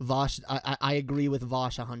Vosh, I agree with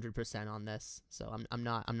Vosh 100% on this. So I'm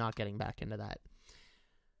not getting back into that.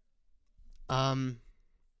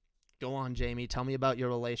 Go on, Jamie. Tell me about your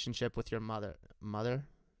relationship with your mother. Mother?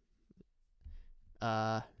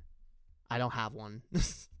 I don't have one.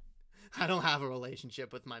 I don't have a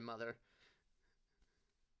relationship with my mother.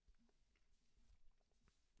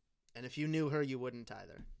 And if you knew her, you wouldn't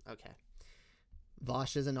either. Okay.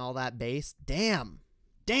 Vosh isn't all that based. Damn.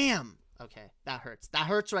 Damn. Okay, that hurts. That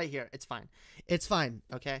hurts right here. It's fine. It's fine.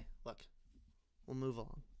 Okay, look. We'll move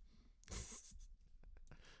along.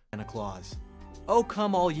 Santa Claus. Oh,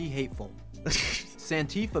 come all ye hateful.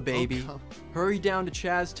 Santifa, baby. Oh, Hurry down to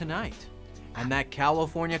Chaz tonight. And that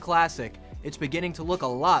California classic, it's beginning to look a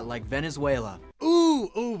lot like Venezuela.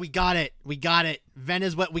 Ooh, we got it. We got it.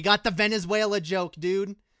 We got the Venezuela joke,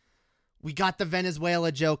 dude. We got the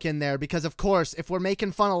Venezuela joke in there because, of course, if we're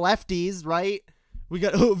making fun of lefties, right? We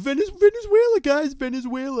got, oh, Venezuela, guys.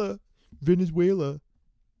 Venezuela.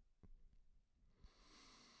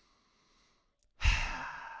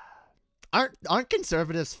 Aren't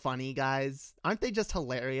conservatives funny, guys? Aren't they just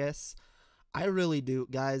hilarious? I really do,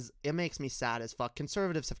 guys. It makes me sad as fuck.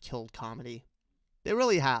 Conservatives have killed comedy. They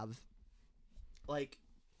really have. Like,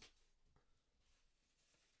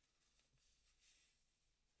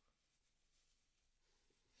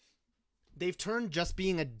 they've turned just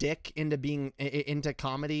being a dick into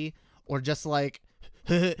comedy, or just like,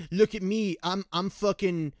 look at me, I'm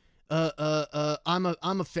fucking I'm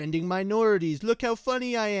offending minorities. Look how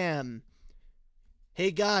funny I am. Hey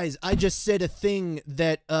guys, I just said a thing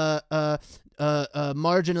that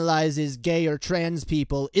marginalizes gay or trans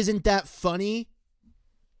people. Isn't that funny?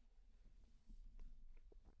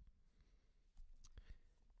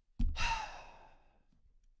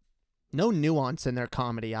 No nuance in their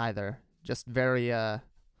comedy either. Just very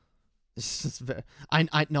just very,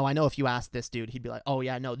 I know if you asked this dude, he'd be like, "Oh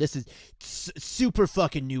yeah, no, this is super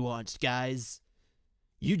fucking nuanced, guys.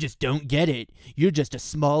 You just don't get it. You're just a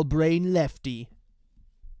small brain lefty."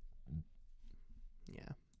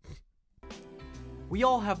 We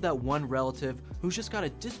all have that one relative who's just got a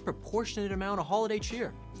disproportionate amount of holiday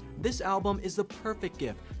cheer. This album is the perfect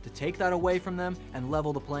gift to take that away from them and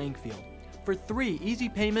level the playing field. For 3 easy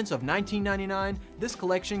payments of $19.99, this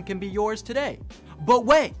collection can be yours today. But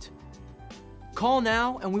wait! Call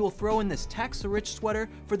now and we will throw in this Tax the Rich sweater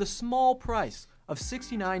for the small price of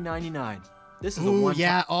 $69.99. This is a one.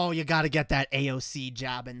 Yeah. Oh, you gotta get that AOC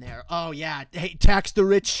jab in there. Oh yeah. Hey, Tax the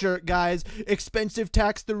Rich shirt, guys. Expensive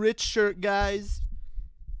Tax the Rich shirt, guys.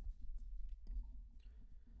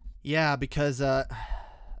 Yeah, because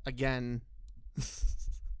again,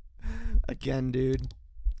 dude,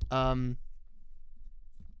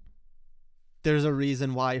 there's a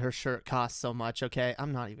reason why her shirt costs so much. Okay,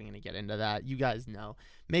 I'm not even gonna get into that. You guys know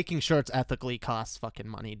making shirts ethically costs fucking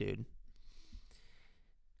money, dude.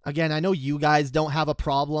 Again, I know you guys don't have a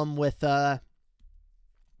problem with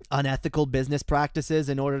unethical business practices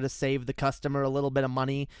in order to save the customer a little bit of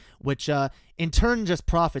money, which in turn just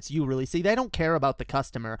profits you. Really, see, they don't care about the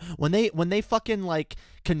customer when they fucking like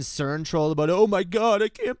concern troll about, oh my god, I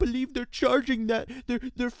can't believe they're charging that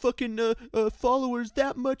their fucking followers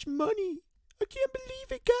that much money. I can't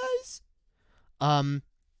believe it, guys.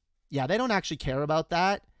 Yeah, they don't actually care about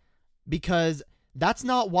that because that's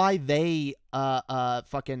not why they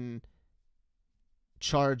fucking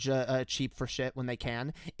charge cheap for shit when they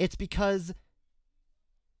can. It's because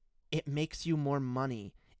it makes you more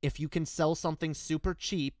money if you can sell something super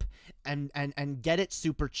cheap and get it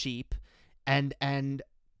super cheap, and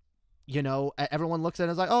you know, everyone looks at it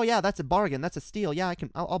and is like, oh yeah, that's a bargain, that's a steal, yeah,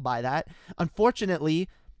 I'll buy that. Unfortunately,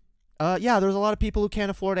 yeah, there's a lot of people who can't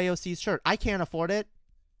afford AOC's shirt. I can't afford it.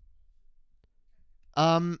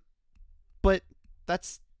 But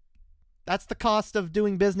that's the cost of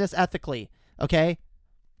doing business ethically, okay?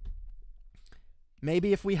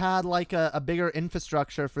 Maybe if we had like a bigger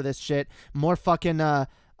infrastructure for this shit, more fucking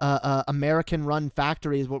American-run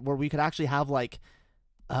factories where we could actually have like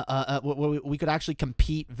where we could actually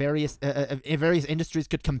compete, various industries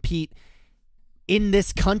could compete in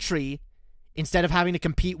this country instead of having to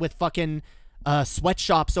compete with fucking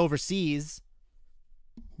sweatshops overseas.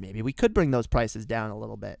 Maybe we could bring those prices down a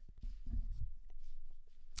little bit.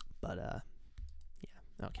 But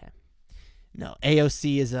yeah, okay. No,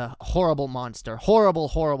 AOC is a horrible monster. Horrible,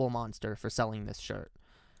 horrible monster for selling this shirt.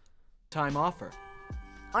 Time offer.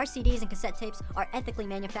 Our CDs and cassette tapes are ethically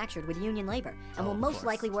manufactured with union labor and will most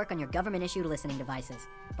likely work on your government-issued listening devices.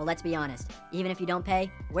 But let's be honest, even if you don't pay,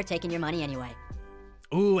 we're taking your money anyway.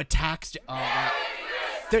 Ooh, a tax...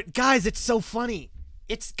 guys, it's so funny.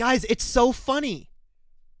 Guys, it's so funny.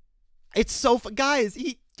 It's so... Guys,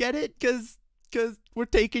 get it? Because we're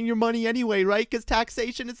taking your money anyway, right? Because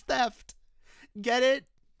taxation is theft. Get it?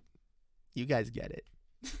 You guys get it.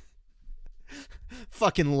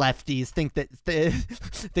 Fucking lefties think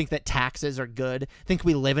that taxes are good. Think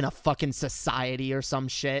we live in a fucking society or some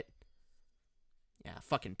shit. Yeah,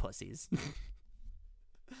 fucking pussies.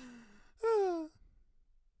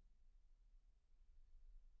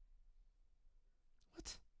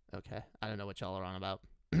 What? Okay, I don't know what y'all are on about.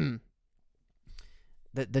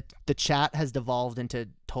 The chat has devolved into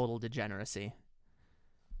total degeneracy.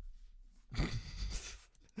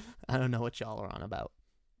 I don't know what y'all are on about.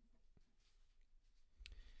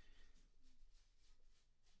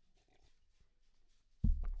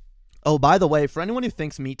 Oh, by the way, for anyone who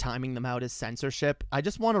thinks me timing them out is censorship, I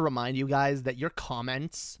just want to remind you guys that your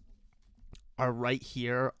comments are right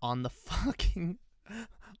here on the fucking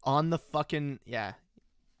yeah,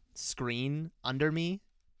 screen under me.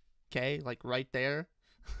 Okay, like right there.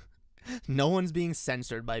 No one's being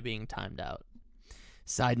censored by being timed out.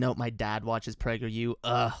 Side note, my dad watches PragerU.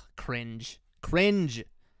 Ugh, cringe. Cringe.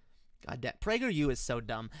 God damn, PragerU is so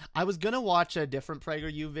dumb. I was gonna watch a different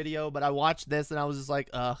PragerU video, but I watched this and I was just like,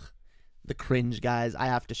 ugh. The cringe, guys. I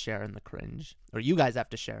have to share in the cringe. Or you guys have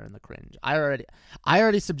to share in the cringe. I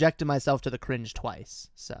already subjected myself to the cringe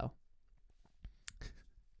twice, so.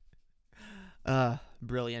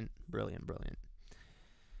 Brilliant, brilliant, brilliant.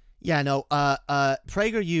 Yeah, no,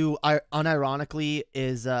 PragerU, unironically,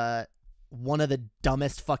 is, one of the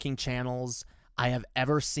dumbest fucking channels I have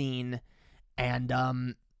ever seen, and,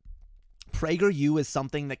 PragerU is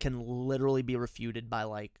something that can literally be refuted by,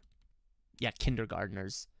 like, yeah,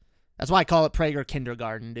 kindergartners. That's why I call it Prager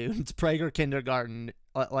Kindergarten, dude. It's Prager Kindergarten.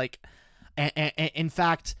 Like, in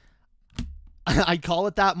fact, I call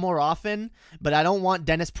it that more often, but I don't want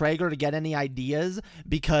Dennis Prager to get any ideas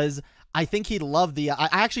because I think he'd love I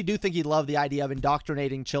actually do think he'd love the idea of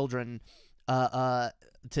indoctrinating children to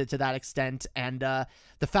that extent. And the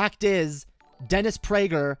fact is, Dennis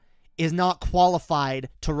Prager is not qualified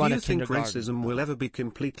to run a kindergarten. Do you think racism will ever be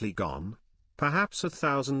completely gone? Perhaps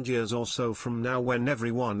 1,000 years or so from now when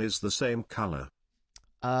everyone is the same color.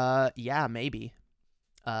 Yeah, maybe.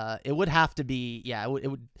 It would have to be, yeah, it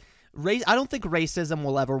would I don't think racism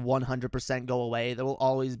will ever 100% go away. There will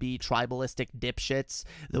always be tribalistic dipshits.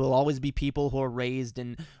 There will always be people who are raised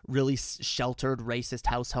in really sheltered racist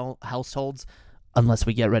households, unless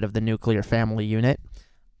we get rid of the nuclear family unit.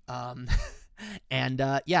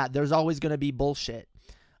 And yeah, there's always going to be bullshit.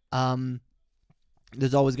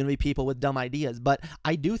 There's always going to be people with dumb ideas. But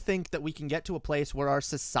I do think that we can get to a place where our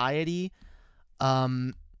society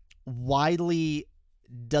widely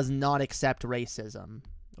does not accept racism,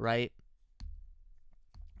 right?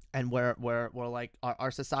 And where like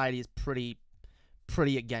our society is pretty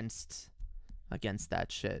against that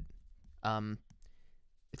shit.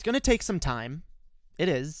 It's going to take some time. It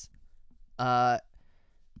is. But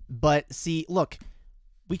see, look,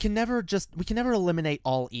 we can never eliminate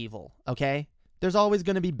all evil, okay? There's always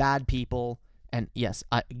going to be bad people, and yes,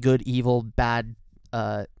 good, evil, bad,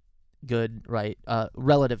 good, right?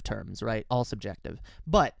 Relative terms, right? All subjective.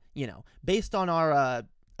 But, you know, based on our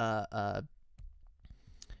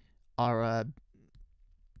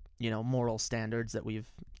you know, moral standards that we've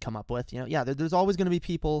come up with, you know, yeah, there's always going to be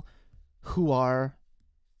people who are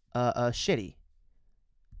shitty.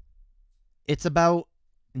 It's about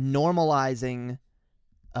normalizing,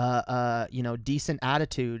 you know, decent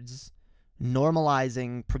attitudes,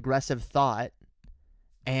 normalizing progressive thought,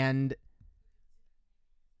 and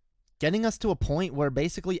getting us to a point where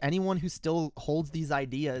basically anyone who still holds these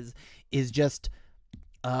ideas is just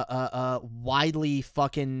widely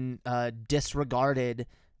fucking disregarded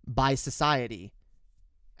by society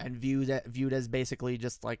and viewed as basically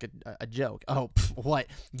just like a joke. Oh, what?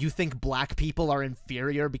 You think black people are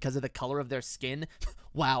inferior because of the color of their skin?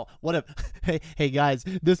 Wow, what a... Hey guys,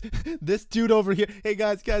 this dude over here... Hey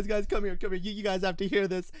guys, come here. You guys have to hear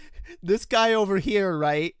this. This guy over here,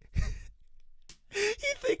 right? He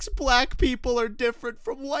thinks black people are different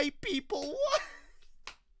from white people. What?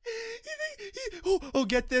 Oh,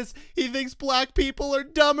 get this. He thinks black people are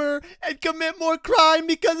dumber and commit more crime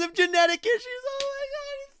because of genetic issues. Oh my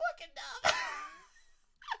god, he's fucking dumb.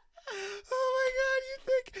 Oh my god,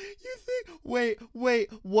 you think Wait,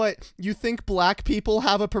 what? You think black people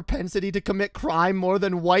have a propensity to commit crime more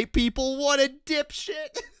than white people? What a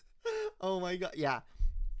dipshit. Oh my god. Yeah.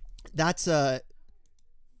 That's where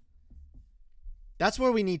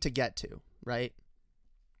we need to get to, right?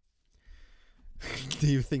 Do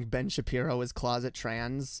you think Ben Shapiro is closet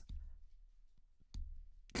trans?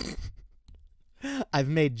 I've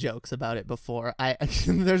made jokes about it before.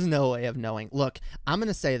 There's no way of knowing. Look, I'm going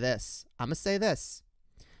to say this. I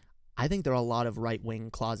think there are a lot of right-wing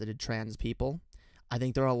closeted trans people. I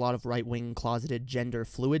think there are a lot of right-wing closeted gender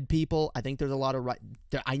fluid people. I think there's a lot of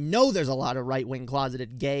I know there's a lot of right-wing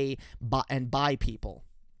closeted gay and bi people.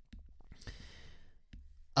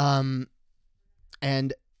 And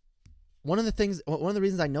one of the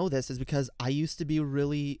reasons I know this is because I used to be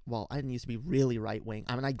I didn't used to be really right-wing.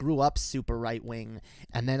 I mean, I grew up super right-wing,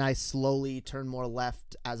 and then I slowly turned more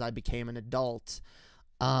left as I became an adult.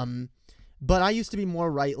 But I used to be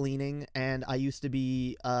more right-leaning, and I used to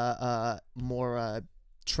be more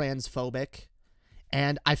transphobic.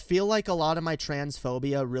 And I feel like a lot of my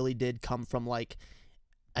transphobia really did come from, like,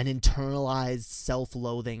 an internalized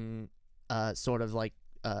self-loathing sort of, like,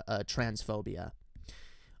 transphobia.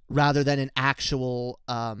 Rather than an actual,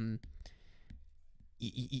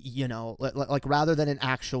 you know, like rather than an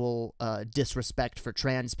actual disrespect for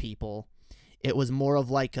trans people, it was more of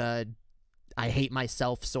like a I hate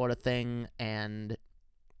myself sort of thing, and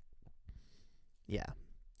yeah.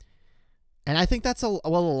 And I think that's a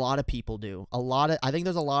lot of people do. I think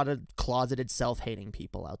there's a lot of closeted self-hating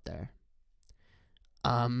people out there.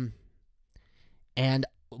 And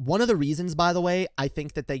one of the reasons, by the way, I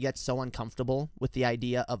think that they get so uncomfortable with the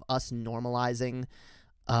idea of us normalizing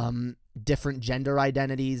different gender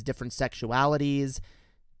identities, different sexualities,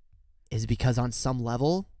 is because on some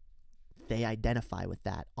level, they identify with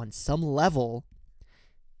that. On some level,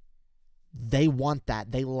 they want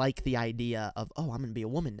that. They like the idea of, oh, I'm going to be a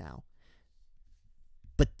woman now.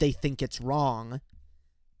 But they think it's wrong.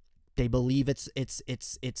 They believe it's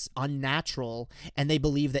unnatural, and they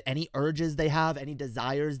believe that any urges they have, any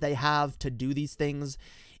desires they have to do these things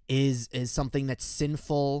is something that's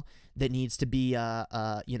sinful, that needs to be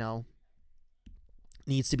you know,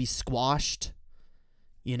 needs to be squashed.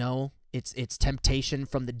 You know, it's temptation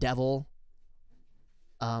from the devil.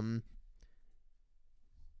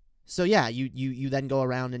 So yeah, you then go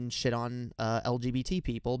around and shit on LGBT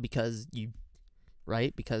people because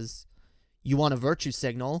because you want a virtue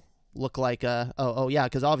signal. Look like oh yeah,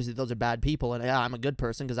 because obviously those are bad people, and yeah, I'm a good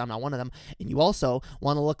person because I'm not one of them. And you also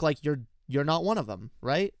want to look like you're not one of them,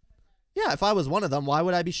 right? Yeah, if I was one of them, why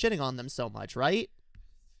would I be shitting on them so much, right?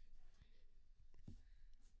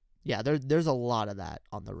 Yeah, there's a lot of that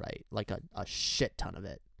on the right, like a shit ton of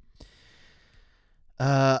it.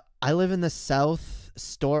 I live in the South.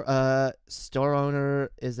 Store owner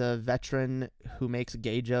is a veteran who makes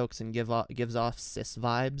gay jokes and gives off cis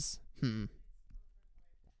vibes.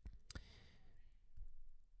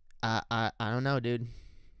 I don't know, dude.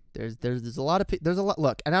 There's a lot of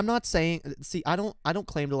look, and I'm not saying, see, I don't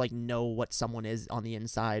claim to like know what someone is on the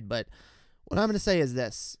inside, but what I'm going to say is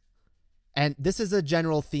this, and this is a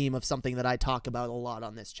general theme of something that I talk about a lot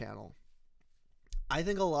on this channel. I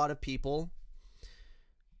think a lot of people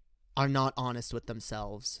are not honest with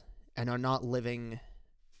themselves and are not living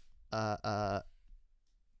their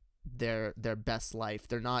best life.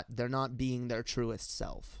 They're not being their truest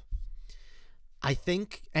self. I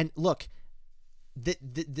think, and look,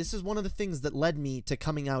 this is one of the things that led me to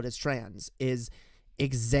coming out as trans, is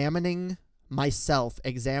examining myself,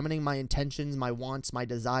 examining my intentions, my wants, my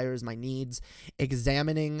desires, my needs,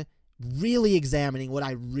 really examining what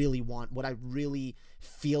I really want, what I really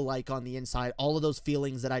feel like on the inside, all of those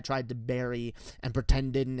feelings that I tried to bury and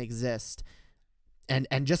pretend didn't exist. And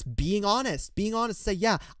just being honest, say,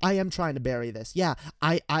 yeah, I am trying to bury this. Yeah,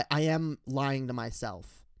 I am lying to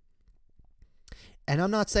myself. And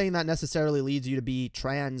I'm not saying that necessarily leads you to be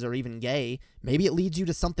trans or even gay. Maybe it leads you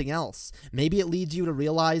to something else. Maybe it leads you to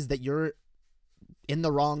realize that you're in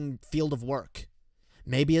the wrong field of work.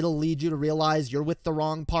 Maybe it'll lead you to realize you're with the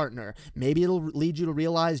wrong partner. Maybe it'll lead you to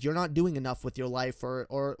realize you're not doing enough with your life,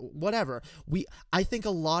 or whatever. I think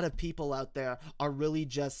a lot of people out there are really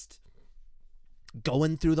just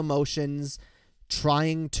going through the motions,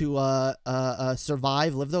 trying to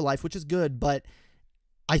survive, live their life, which is good, but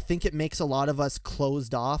I think it makes a lot of us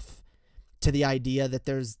closed off to the idea that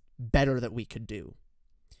there's better that we could do.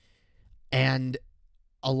 And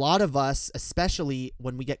a lot of us, especially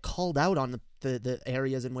when we get called out on the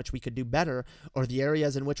areas in which we could do better, or the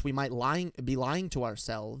areas in which we might be lying to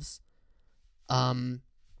ourselves, God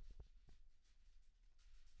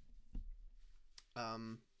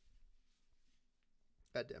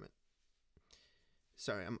damn it.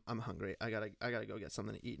 Sorry, I'm hungry. I gotta go get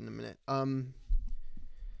something to eat in a minute. God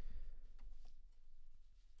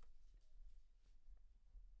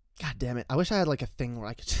damn it! I wish I had like a thing where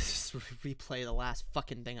I could just replay the last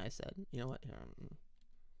fucking thing I said. You know what? Here,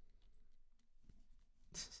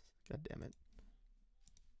 God damn it.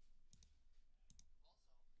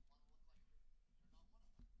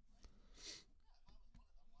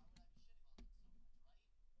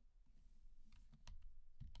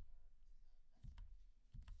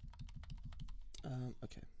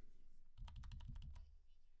 Okay.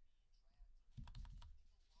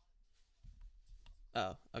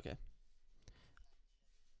 Oh, okay.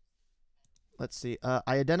 Let's see. I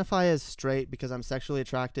identify as straight because I'm sexually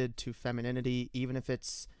attracted to femininity, even if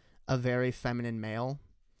it's a very feminine male.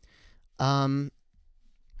 That's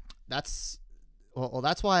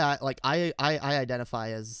that's why I identify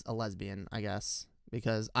as a lesbian, I guess,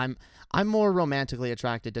 because I'm more romantically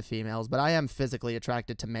attracted to females, but I am physically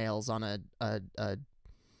attracted to males on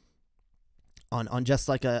on just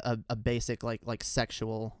like a basic like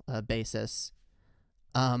sexual basis.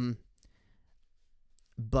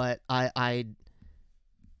 But I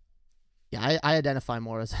identify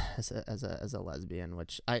more as a lesbian,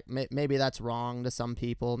 which maybe that's wrong to some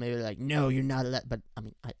people. Maybe they're like, no, you're not but I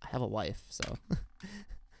mean, I have a wife, so.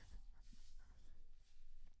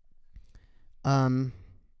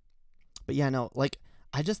 But yeah, no, like,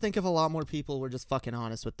 I just think if a lot more people were just fucking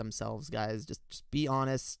honest with themselves, guys, just be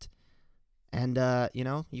honest, and you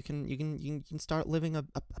know, you can start living a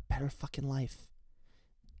better fucking life.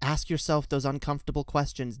 Ask yourself those uncomfortable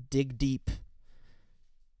questions. Dig deep.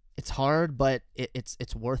 It's hard, but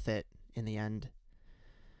it's worth it in the end.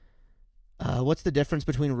 What's the difference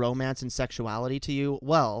between romance and sexuality to you?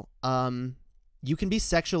 Well, you can be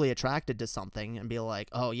sexually attracted to something and be like,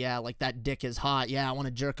 oh yeah, like that dick is hot. Yeah, I want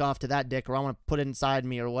to jerk off to that dick, or I want to put it inside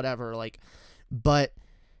me, or whatever. Like, but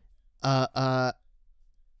I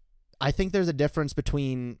think there's a difference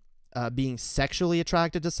between being sexually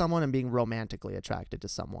attracted to someone and being romantically attracted to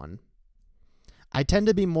someone. I tend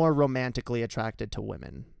to be more romantically attracted to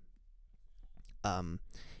women.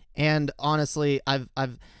 And honestly, I'm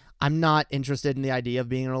not interested in the idea of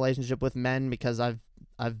being in a relationship with men because I've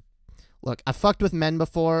fucked with men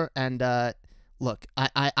before, and look,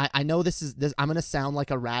 I know this I'm gonna sound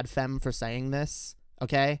like a rad femme for saying this,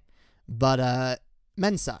 okay? But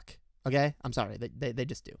men suck. Okay, I'm sorry. They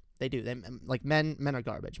just do. They do. Like men are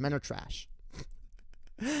garbage. Men are trash.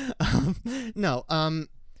 No.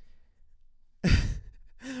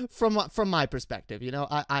 From my perspective, you know,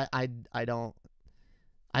 I don't.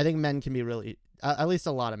 I think men can be really, at least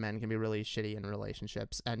a lot of men can be really shitty in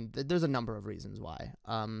relationships, and there's a number of reasons why.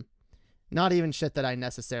 Not even shit that I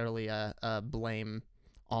necessarily blame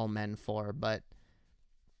all men for, but.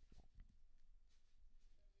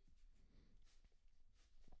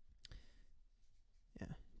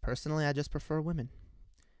 Personally, I just prefer women.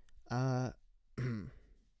 But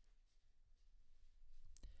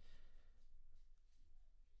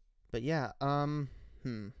yeah,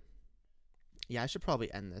 yeah, I should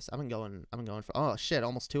probably end this. I've been going for, oh shit,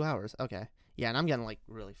 almost 2 hours. Okay. Yeah, and I'm getting like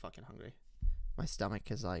really fucking hungry. My stomach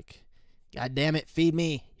is like, God damn it, feed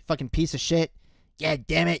me, you fucking piece of shit. Yeah,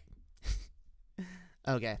 damn it.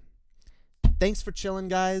 Okay. Thanks for chilling,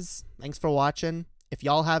 guys. Thanks for watching. If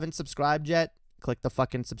y'all haven't subscribed yet, click the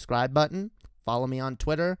fucking subscribe button. Follow me on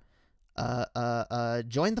Twitter.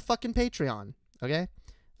 Join the fucking Patreon. Okay?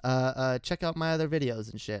 Check out my other videos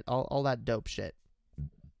and shit. All that dope shit.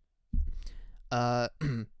 By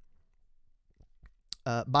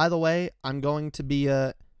the way, I'm going to be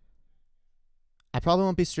I probably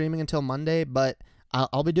won't be streaming until Monday, but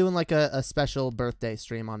I'll be doing like a special birthday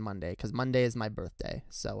stream on Monday, because Monday is my birthday.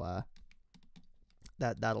 So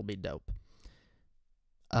that'll be dope.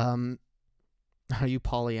 Are you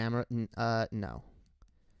polyamorous? No.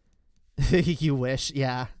 You wish,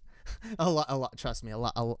 yeah. A lot. Trust me, a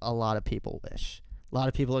lot of people wish. A lot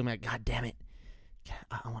of people are like, God damn it,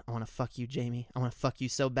 I want to fuck you, Jamie. I want to fuck you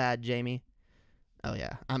so bad, Jamie. Oh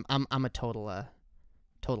yeah, I'm a total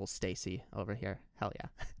Stacy over here. Hell yeah.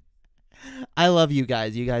 I love you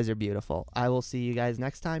guys. You guys are beautiful. I will see you guys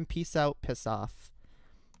next time. Peace out. Piss off.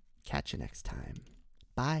 Catch you next time.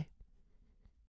 Bye.